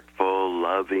 heartful,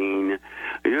 loving,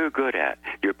 you're good at.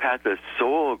 Your path of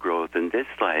soul growth in this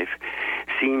life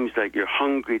seems like you're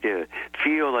hungry to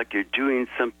feel like you're doing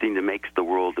something that makes the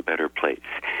world a better place,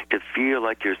 to feel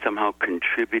like you're somehow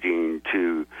contributing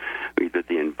to either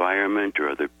the environment or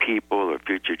other people or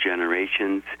future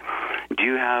generations. Do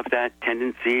you have that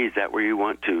tendency? Is that where you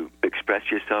want to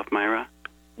express yourself, Myra?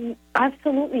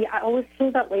 Absolutely. I always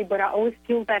feel that way, but I always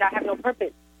feel that I have no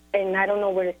purpose, and I don't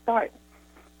know where to start.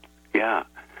 Yeah.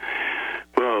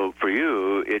 Well, for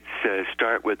you, it's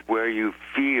start with where you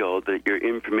feel that your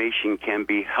information can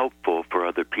be helpful for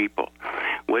other people.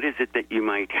 What is it that you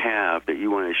might have that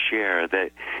you want to share,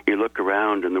 that you look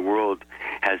around and the world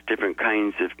has different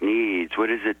kinds of needs? What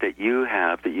is it that you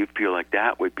have that you feel like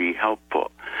that would be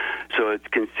helpful? So it's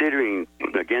considering,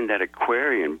 again, that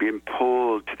Aquarian, being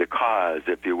pulled to the cause,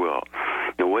 if you will.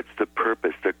 Now, what's the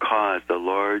purpose, the cause, the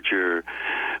larger,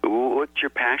 what's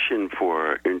your passion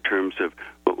for in terms of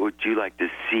what would you like to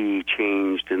see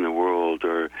changed in the world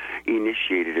or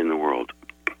initiated in the world?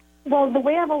 Well, the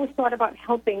way I've always thought about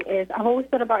helping is I've always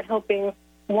thought about helping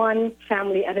one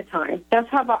family at a time. That's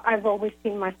how I've always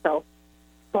seen myself.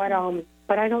 But I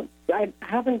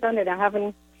haven't done it. I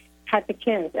haven't had the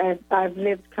chance. I've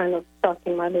lived kind of stuck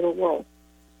in my little world.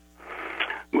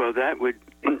 Well, that would,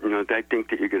 I think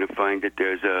that you're going to find that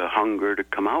there's a hunger to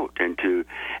come out and to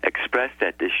express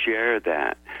that, to share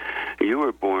that. You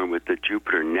were born with the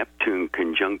Jupiter-Neptune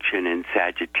conjunction in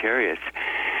Sagittarius,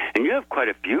 and you have quite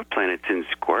a few planets in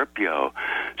Scorpio.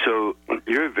 So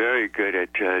you're very good at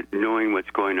knowing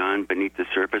what's going on beneath the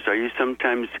surface. Are you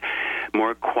sometimes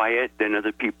more quiet than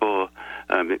other people?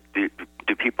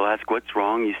 Do people ask, what's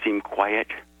wrong? You seem quiet?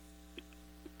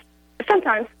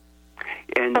 Sometimes.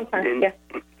 And yes.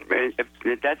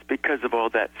 That's because of all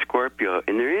that Scorpio,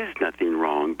 and there is nothing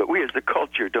wrong. But we as a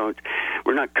culture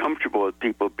we're not comfortable with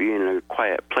people being in a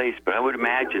quiet place. But I would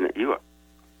imagine that you are.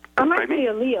 I'm actually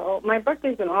a Leo. My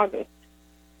birthday's in August.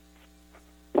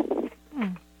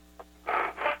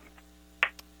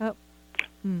 Oh,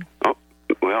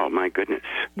 well, my goodness.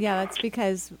 Yeah, that's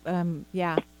because,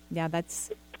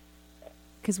 that's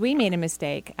because we made a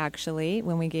mistake, actually,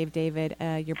 when we gave David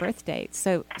your birth date.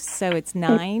 So it's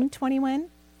 9/21?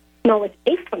 No, it's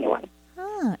 8/21.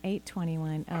 Ah,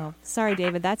 8/21. Oh, sorry,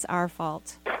 David. That's our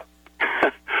fault.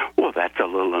 Well, that's a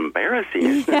little embarrassing,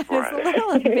 isn't it, for us? It's a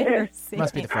little embarrassing.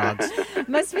 Must be the frogs.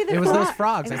 Must be the It was those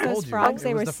frogs. It was I told those you. frogs.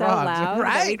 They were so loud.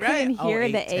 That we couldn't hear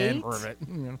the 8.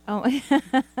 Oh.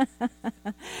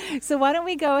 So why don't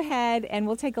we go ahead and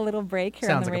we'll take a little break here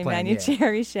on the Marie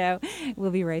Manucherry Show. We'll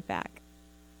be right back.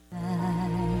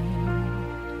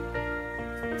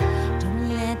 Don't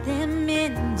let them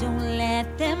in, don't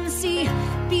let them see.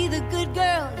 Be the good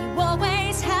girl you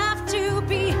always have to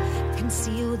be.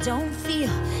 Conceal, don't feel,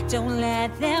 don't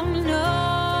let them know.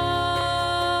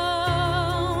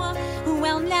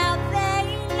 Well, now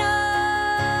they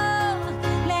know.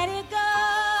 Let it go,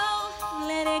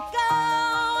 let it go.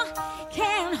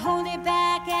 Can't hold it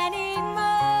back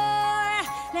anymore.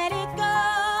 Let it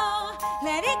go,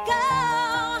 let it go.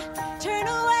 Turn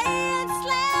away and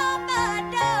slam the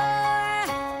door.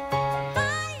 I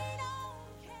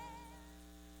don't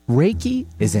care. Reiki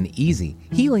is an easy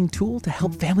healing tool to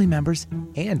help family members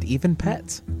and even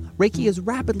pets. Reiki is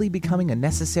rapidly becoming a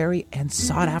necessary and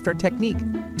sought-after technique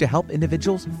to help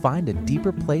individuals find a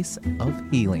deeper place of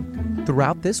healing.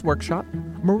 Throughout this workshop,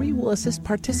 Marie will assist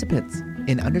participants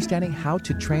in understanding how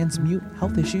to transmute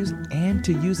health issues and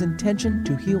to use intention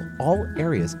to heal all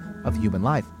areas of human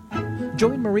life.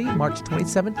 Join Marie March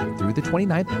 27th through the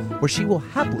 29th, where she will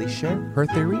happily share her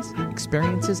theories,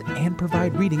 experiences, and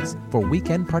provide readings for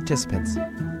weekend participants.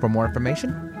 For more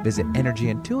information, visit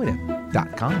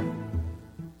energyintuitive.com.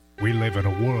 We live in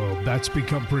a world that's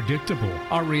become predictable.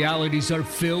 Our realities are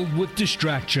filled with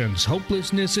distractions,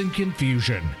 hopelessness, and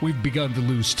confusion. We've begun to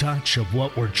lose touch of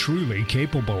what we're truly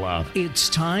capable of. It's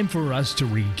time for us to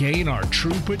regain our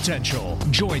true potential.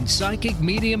 Join psychic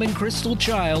medium and crystal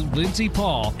child Lindsay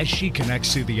Paul as she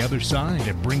connects to the other side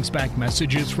and brings back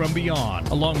messages from beyond,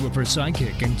 along with her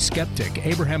psychic and skeptic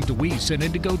Abraham DeWeese and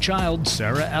indigo child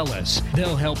Sarah Ellis.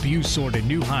 They'll help you soar to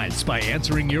new heights by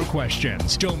answering your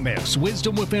questions. Don't miss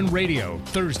Wisdom Within Radio,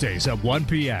 Thursdays at 1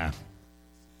 p.m.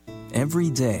 Every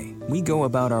day, we go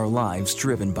about our lives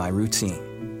driven by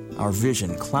routine, our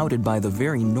vision clouded by the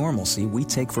very normalcy we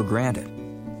take for granted.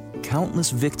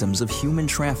 Countless victims of human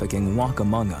trafficking walk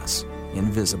among us,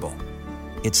 invisible.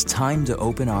 It's time to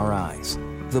open our eyes.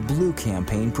 The Blue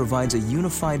Campaign provides a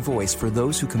unified voice for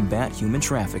those who combat human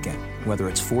trafficking, whether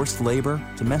it's forced labor,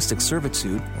 domestic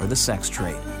servitude, or the sex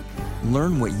trade.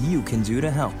 Learn what you can do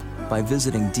to help by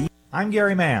visiting I'm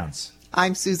Gary Mans.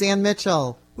 I'm Suzanne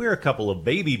Mitchell. We're a couple of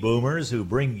baby boomers who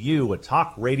bring you a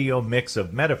talk radio mix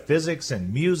of metaphysics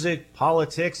and music,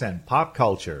 politics, and pop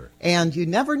culture. And you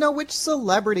never know which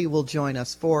celebrity will join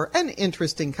us for an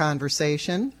interesting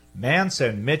conversation. Mance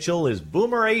and Mitchell is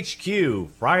Boomer HQ,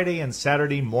 Friday and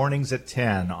Saturday mornings at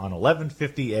 10 on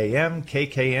 1150 AM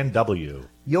KKNW.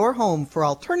 Your home for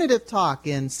alternative talk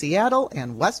in Seattle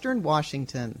and Western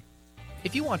Washington.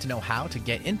 If you want to know how to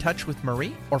get in touch with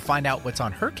Marie or find out what's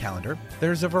on her calendar,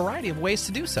 there's a variety of ways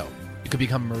to do so. You could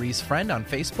become Marie's friend on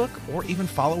Facebook or even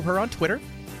follow her on Twitter.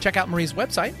 Check out Marie's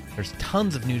website. There's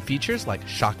tons of new features like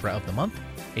Chakra of the Month,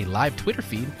 a live Twitter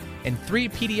feed, and 3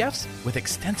 PDFs with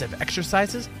extensive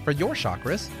exercises for your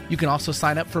chakras. You can also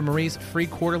sign up for Marie's free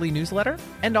quarterly newsletter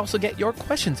and also get your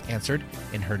questions answered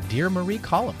in her Dear Marie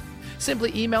column.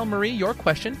 Simply email Marie your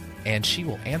question and she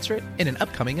will answer it in an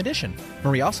upcoming edition.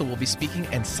 Marie also will be speaking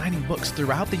and signing books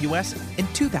throughout the U.S. in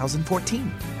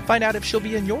 2014. Find out if she'll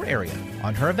be in your area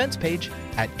on her events page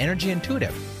at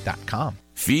energyintuitive.com.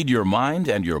 Feed your mind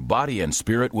and your body and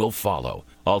spirit will follow.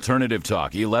 Alternative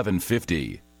Talk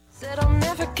 1150. Said I'll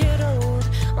never get old,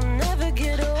 I'll never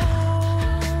get old.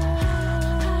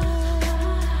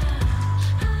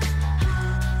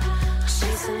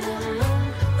 Chasing the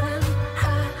moon when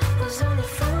I was on the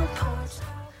front porch.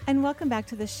 And welcome back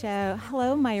to the show.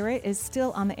 Hello, Myra is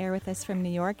still on the air with us from New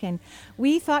York, and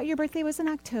we thought your birthday was in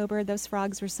October. Those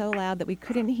frogs were so loud that we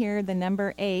couldn't hear the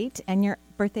number 8, and your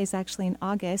birthday is actually in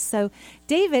August. So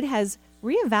David has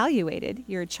reevaluated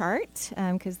your chart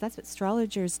because that's what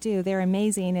astrologers do. They're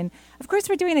amazing. And, of course,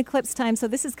 we're doing eclipse time, so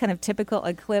this is kind of typical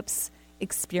eclipse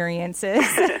experiences.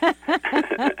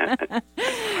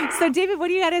 So, David, what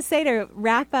do you got to say to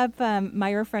wrap up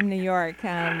Myra from New York?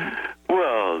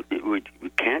 Well, we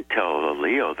can't tell a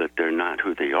Leo that they're not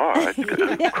who they are.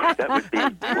 That would be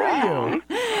wrong.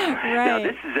 Right. Now,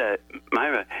 this is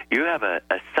Myra, you have a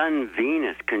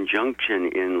Sun-Venus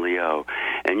conjunction in Leo,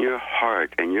 and your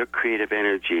heart and your creative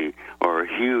energy are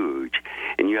huge.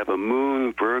 And you have a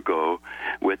Moon Virgo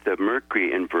with the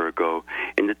Mercury in Virgo.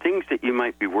 And the things that you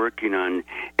might be working on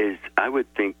is, I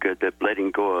would think that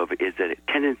letting go of is a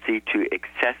tendency to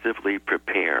excessively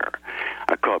prepare.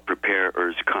 I call it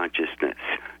preparer's consciousness.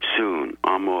 Soon,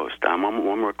 almost. I'm on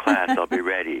one more class, I'll be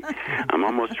ready. I'm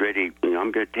almost ready.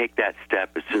 I'm going to take that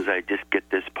step as soon as I just get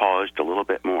this polished a little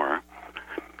bit more.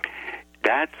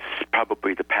 That's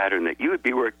probably the pattern that you would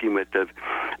be working with, of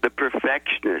the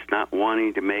perfectionist, not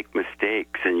wanting to make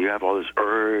mistakes, and you have all this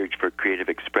urge for creative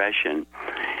expression,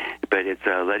 but it's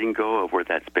letting go of where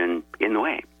that's been in the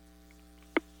way.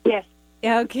 Yes.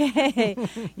 Okay.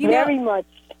 Very much.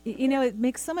 You know, it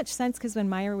makes so much sense because when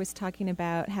Myra was talking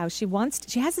about how she has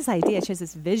this idea, she has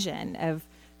this vision of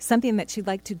something that she'd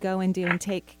like to go and do and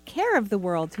take care of the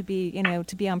world, to be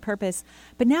on purpose.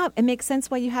 But now it makes sense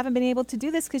why you haven't been able to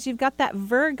do this, because you've got that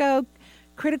Virgo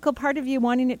critical part of you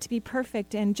wanting it to be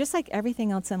perfect. And just like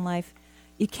everything else in life,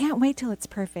 you can't wait till it's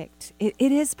perfect. It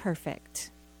is perfect,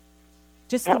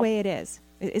 just the way it is.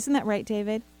 Isn't that right,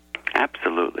 David?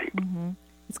 Absolutely. Mm-hmm.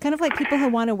 It's kind of like people who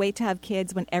want to wait to have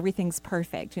kids when everything's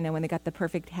perfect, when they got the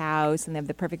perfect house and they have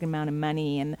the perfect amount of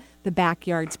money and the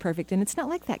backyard's perfect. And it's not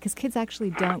like that, because kids actually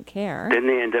don't care. Then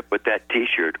they end up with that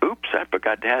T-shirt. Oops, I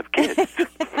forgot to have kids.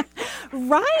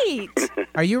 Right.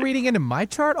 Are you reading into my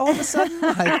chart all of a sudden?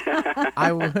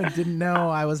 I didn't know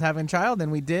I was having a child,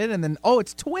 and we did, and then,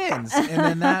 it's twins. And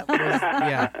then that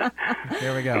was,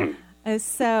 there we go.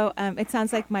 So it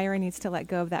sounds like Myra needs to let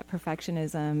go of that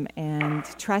perfectionism and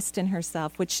trust in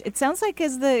herself, which it sounds like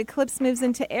as the eclipse moves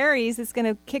into Aries, it's going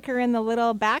to kick her in the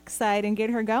little backside and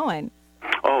get her going.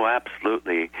 Oh,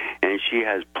 absolutely. And she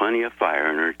has plenty of fire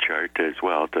in her chart as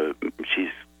well.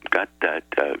 She's got that,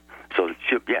 so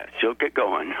she'll get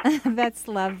going. That's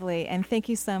lovely. And thank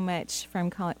you so much for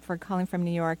calling from New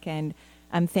York. And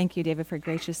thank you, David, for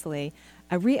graciously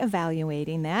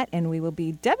reevaluating that, and we will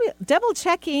be double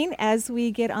checking as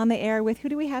we get on the air with, who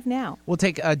do we have now? We'll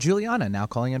take Juliana now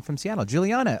calling in from Seattle.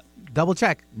 Juliana, double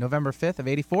check, November 5th of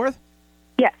 84?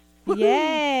 Yes.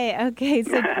 Yay. Okay,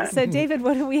 so David,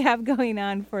 what do we have going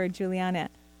on for Juliana?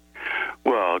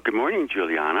 Well, good morning,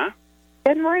 Juliana.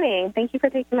 Good morning. Thank you for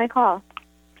taking my call.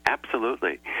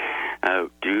 Absolutely.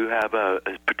 Do you have a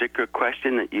particular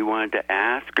question that you wanted to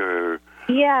ask, or?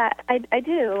 Yeah, I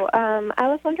do. I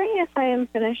was wondering if I am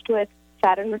finished with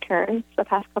Saturn returns. The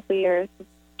past couple of years, it's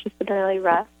just been really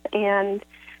rough. And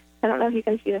I don't know if you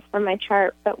can see this from my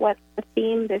chart, but what the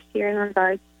theme this year in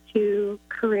regards to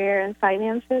career and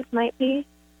finances might be.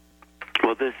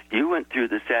 Well, you went through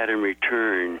the Saturn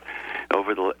return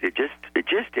it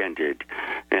just ended,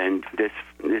 and this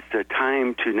is a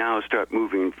time to now start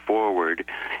moving forward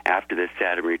after the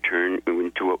Saturn return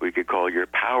into what we could call your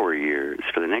power years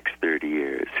for the next 30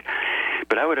 years.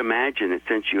 But I would imagine that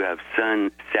since you have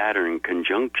Sun-Saturn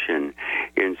conjunction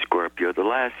in Scorpio, the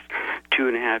last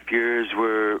 2.5 years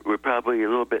were probably a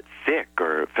little bit thick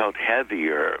or felt heavy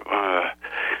or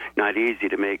not easy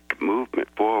to make movement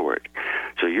forward.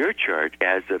 So your chart,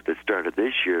 as of the start of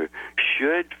this year,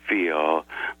 should feel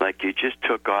like you just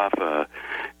took off a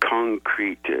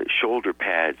concrete shoulder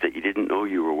pads that you didn't know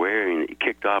you were wearing, that you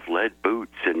kicked off lead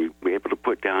boots, and you were able to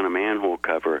put down a manhole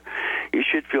cover. You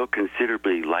should feel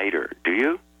considerably lighter. Do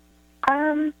you?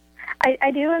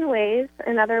 I do in ways.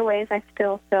 In other ways, I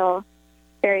still feel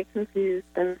very confused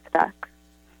and stuck.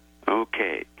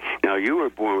 Okay. Now, you were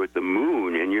born with the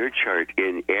moon in your chart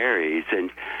in Aries, and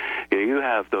you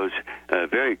have those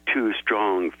very two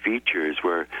strong features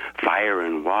where fire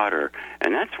and water,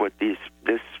 and that's what this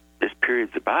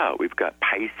period's about. We've got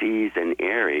Pisces and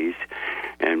Aries,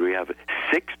 and we have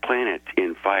 6 planets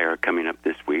in fire coming up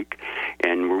this week,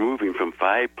 and we're moving from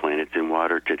 5 planets in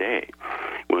water today.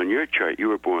 Well, in your chart, you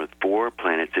were born with 4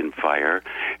 planets in fire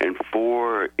and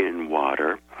 4 in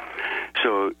water.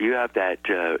 So you have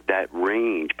that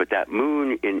range, but that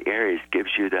moon in Aries gives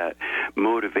you that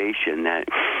motivation, that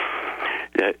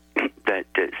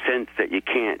sense that you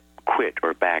can't quit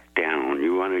or back down.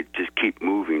 You want to just keep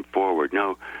moving forward.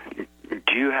 Now,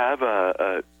 do you have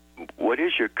what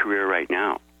is your career right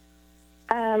now?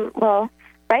 Well,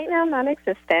 right now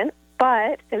non-existent,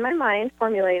 but in my mind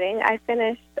formulating. I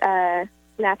finished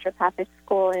naturopathic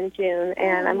school in June,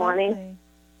 and I'm wanting.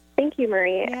 Thank you,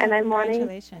 Marie. Yeah, and I'm wanting.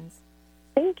 Congratulations.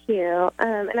 Thank you.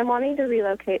 And I'm wanting to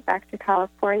relocate back to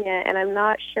California, and I'm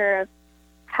not sure of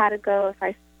how to go if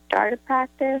I start a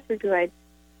practice or do I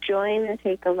join and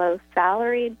take a low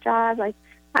salaried job. Like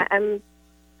I'm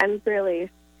really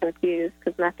confused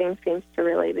because nothing seems to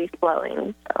really be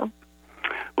flowing. So.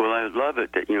 Well, I love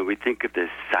it that, we think of this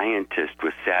scientist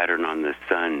with Saturn on the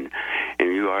sun,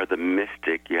 and you are the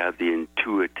mystic, you have the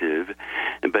intuitive,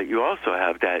 but you also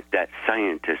have that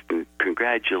scientist, and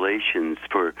congratulations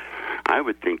for, I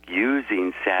would think,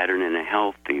 using Saturn in a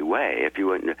healthy way. If you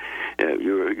wouldn't,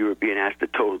 you were being asked to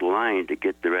toe the line to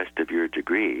get the rest of your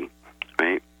degree,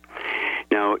 right?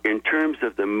 Now, in terms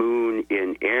of the moon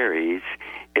in Aries,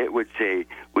 it would say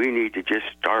we need to just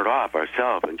start off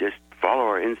ourselves and just follow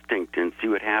our instinct and see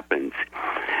what happens.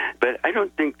 But I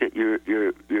don't think that your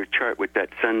chart with that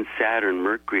Sun, Saturn,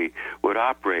 Mercury would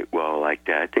operate well like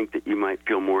that. I think that you might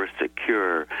feel more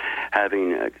secure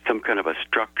having some kind of a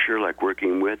structure, like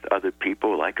working with other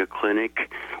people, like a clinic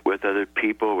with other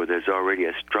people where there's already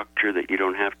a structure that you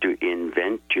don't have to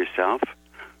invent yourself.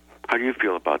 How do you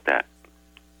feel about that?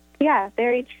 Yeah,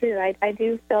 very true. I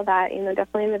do feel that,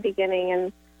 definitely in the beginning,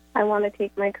 and I want to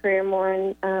take my career more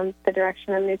in the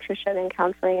direction of nutrition and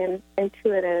counseling and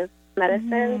intuitive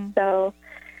medicine. Mm-hmm. So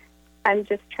I'm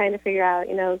just trying to figure out,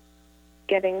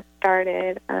 getting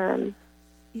started and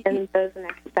those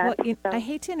next steps. Well, I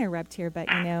hate to interrupt here, but,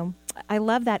 I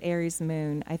love that Aries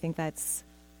moon. I think that's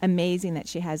amazing that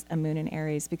she has a moon in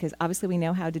Aries because obviously we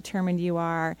know how determined you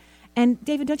are. And,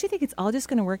 David, don't you think it's all just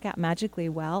going to work out magically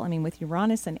well? I mean, with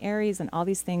Uranus and Aries and all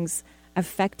these things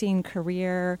affecting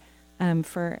career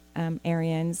for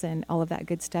Arians and all of that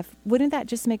good stuff, wouldn't that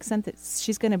just make sense that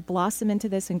she's going to blossom into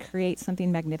this and create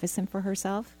something magnificent for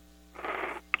herself?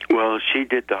 Well, she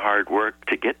did the hard work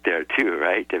to get there, too,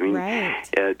 right? I mean, right.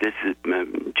 This is,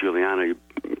 Juliana,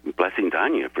 blessings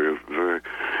on you for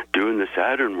doing the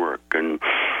Saturn work. And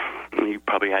you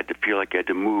probably had to feel like you had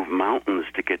to move mountains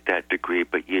to get that degree,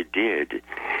 but you did.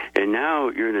 And now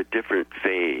you're in a different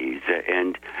phase,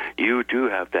 and you do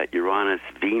have that Uranus,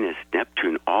 Venus,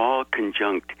 Neptune all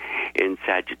conjunct in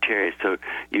Sagittarius. So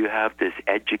you have this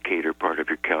educator part of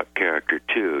your character,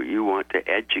 too. You want to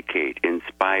educate,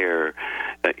 inspire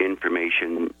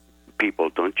information people,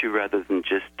 don't you, rather than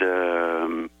just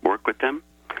work with them?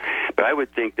 But I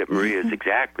would think that Maria is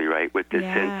exactly right with this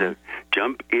sense of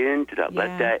jump into that,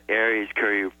 let that Aries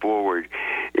carry you forward.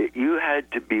 You had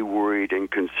to be worried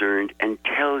and concerned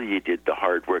until you did the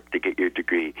hard work to get your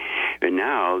degree. And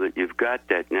now that you've got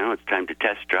that, now it's time to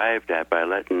test drive that by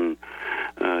letting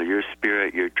your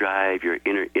spirit, your drive, your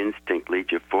inner instinct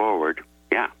lead you forward.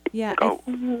 Go.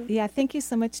 Thank you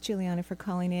so much, Juliana, for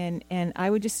calling in. And I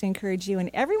would just encourage you and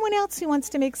everyone else who wants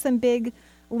to make some big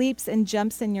leaps and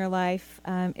jumps in your life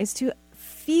is to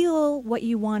feel what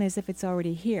you want as if it's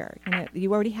already here.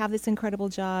 You already have this incredible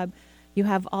job. You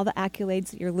have all the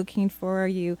accolades that you're looking for.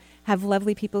 You have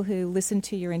lovely people who listen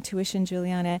to your intuition,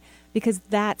 Juliana, because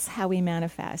that's how we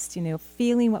manifest,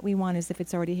 feeling what we want as if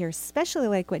it's already here, especially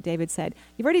like what David said.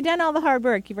 You've already done all the hard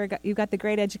work. You've got the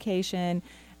great education.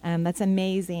 That's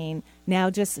amazing. Now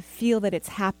just feel that it's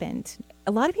happened.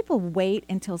 A lot of people wait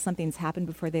until something's happened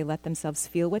before they let themselves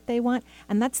feel what they want,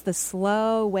 and that's the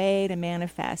slow way to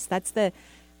manifest. That's the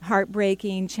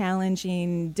heartbreaking,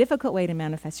 challenging, difficult way to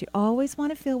manifest. You always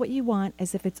want to feel what you want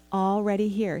as if it's already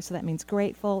here. So that means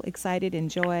grateful, excited,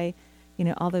 enjoy,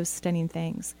 all those stunning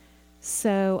things.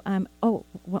 So,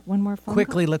 one more phone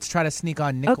Quickly, call? let's try to sneak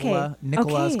on Nicola. Okay.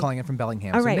 Nicola is Okay. calling in from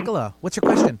Bellingham. All So, right. Nicola, what's your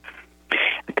question?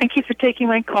 Thank you for taking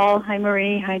my call. Hi,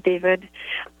 Marie. Hi, David.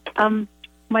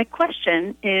 My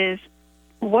question is,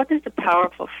 what is a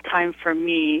powerful time for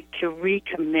me to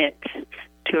recommit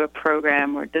to a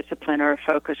program or discipline or a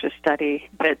focus or study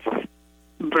that's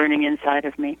burning inside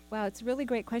of me? Wow, it's a really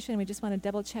great question. We just want to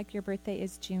double check your birthday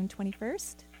is June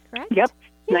 21st, correct? Yep.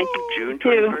 June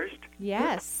 21st?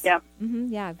 Yes. Yep.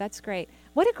 Yeah, that's great.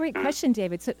 What a great question,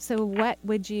 David. So what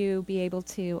would you be able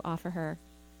to offer her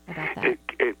about that?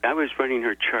 I was running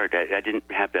her chart. I didn't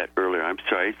have that earlier. I'm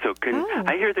sorry. So can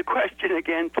I hear the question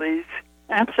again, please?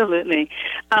 Absolutely.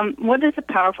 What is a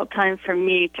powerful time for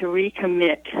me to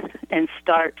recommit and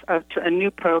start to a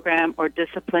new program or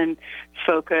discipline,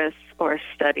 focus, or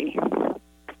study?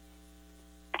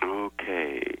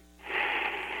 Okay.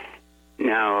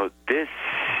 Now, this,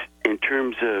 in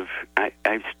terms of, I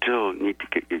still need to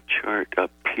get your chart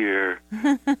up here.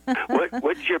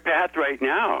 What's your path right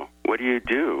now? What do you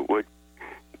do? What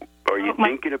are you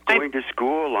thinking of going to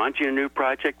school, launching a new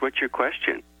project? What's your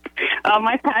question?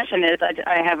 My passion is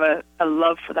I have a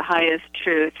love for the highest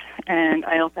truth, and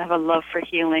I also have a love for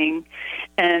healing,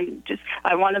 and just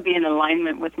I want to be in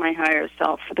alignment with my higher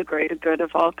self for the greater good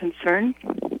of all concerned.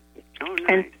 Oh, nice.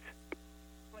 And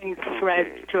doing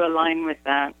threads to align with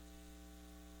that.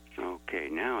 Okay,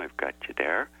 now I've got you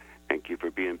there. Thank you for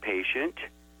being patient.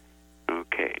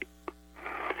 Okay.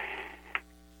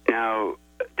 Now,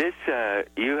 this,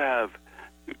 you have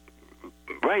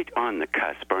right on the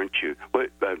cusp, aren't you?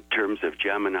 In terms of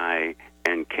Gemini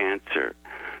and Cancer.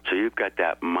 So you've got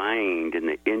that mind and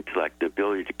the intellect, the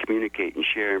ability to communicate and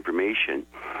share information.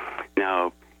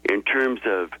 Now, in terms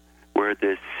of where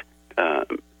this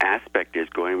aspect is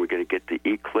going, we're going to get the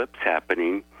eclipse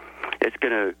happening. It's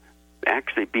going to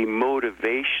actually be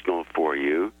motivational for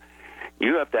you.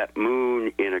 You have that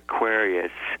moon in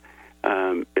Aquarius.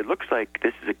 It looks like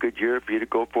this is a good year for you to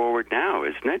go forward now,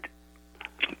 isn't it?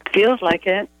 Feels like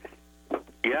it.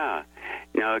 Yeah.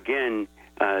 Now, again,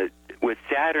 with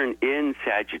Saturn in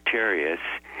Sagittarius,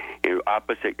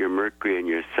 opposite your Mercury and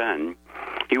your Sun,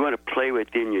 you want to play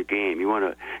within your game. You want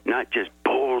to not just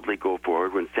boldly go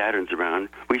forward when Saturn's around.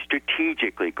 We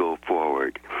strategically go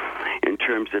forward in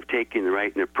terms of taking the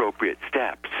right and appropriate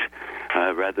steps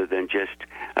rather than just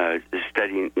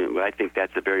studying. I think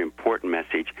that's a very important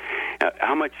message.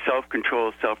 How much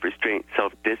self-control, self-restraint,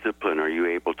 self-discipline are you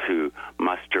able to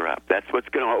muster up? That's what's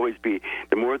going to always be.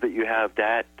 The more that you have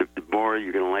that, the more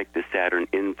you're going to like the Saturn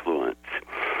influence.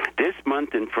 This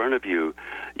month in front of you,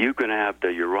 you're going to have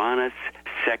the Uranus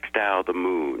sextile the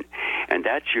moon, and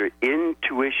that's your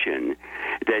intuition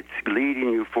that's leading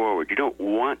you forward. You don't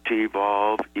want to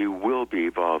evolve, you will be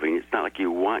evolving. It's not like you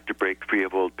want to break free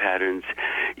of old patterns,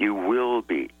 you will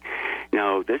be.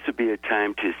 Now, this would be a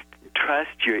time to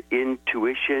trust your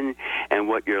intuition and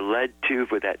what you're led to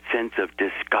for that sense of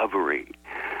discovery.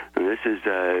 And this is,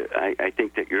 I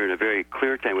think that you're in a very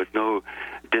clear time with no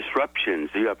disruptions.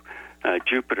 You have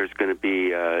Jupiter's going to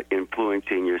be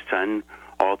influencing your Sun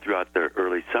all throughout the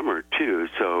early summer, too.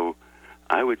 So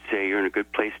I would say you're in a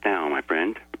good place now, my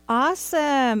friend.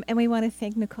 Awesome. And we want to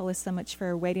thank Nicola so much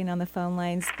for waiting on the phone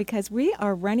lines because we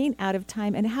are running out of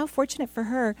time. And how fortunate for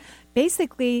her.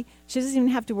 Basically, she doesn't even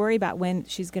have to worry about when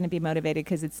she's going to be motivated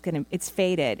because it's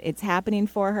fated. It's happening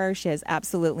for her. She has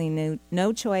absolutely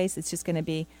no choice. It's just going to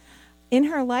be in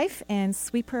her life and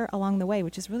sweep her along the way,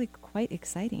 which is really quite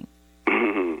exciting.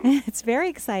 It's very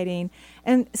exciting.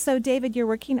 And so, David, you're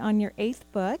working on your 8th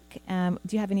book. Do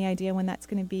you have any idea when that's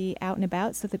going to be out and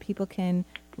about so that people can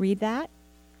read that?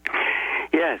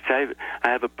 Yes, I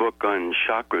have a book on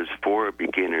chakras for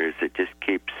beginners that just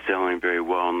keeps selling very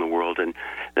well in the world. And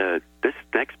this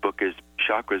next book is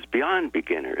Chakras Beyond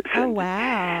Beginners. Oh,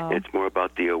 wow. It's more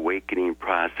about the awakening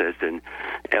process and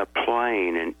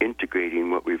applying and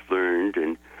integrating what we've learned.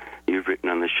 And you've written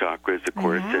on the chakras, of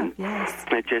course, and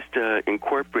just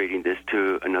incorporating this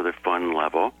to another fun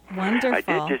level. Wonderful. I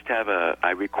did just have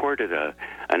I recorded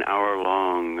an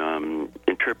hour-long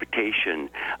interpretation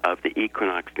of the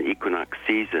equinox and equinox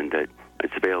season that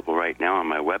it's available right now on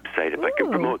my website. If I can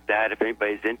promote that, if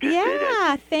anybody's interested.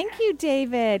 Yeah, thank you,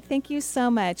 David. Thank you so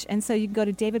much. And so you can go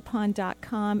to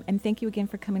davidpond.com, and thank you again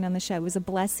for coming on the show. It was a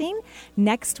blessing.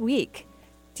 Next week,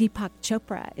 Deepak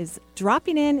Chopra is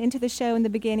dropping into the show in the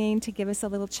beginning to give us a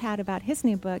little chat about his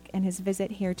new book and his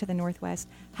visit here to the Northwest.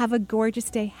 Have a gorgeous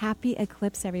day. Happy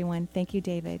eclipse, everyone. Thank you,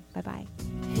 David. Bye-bye.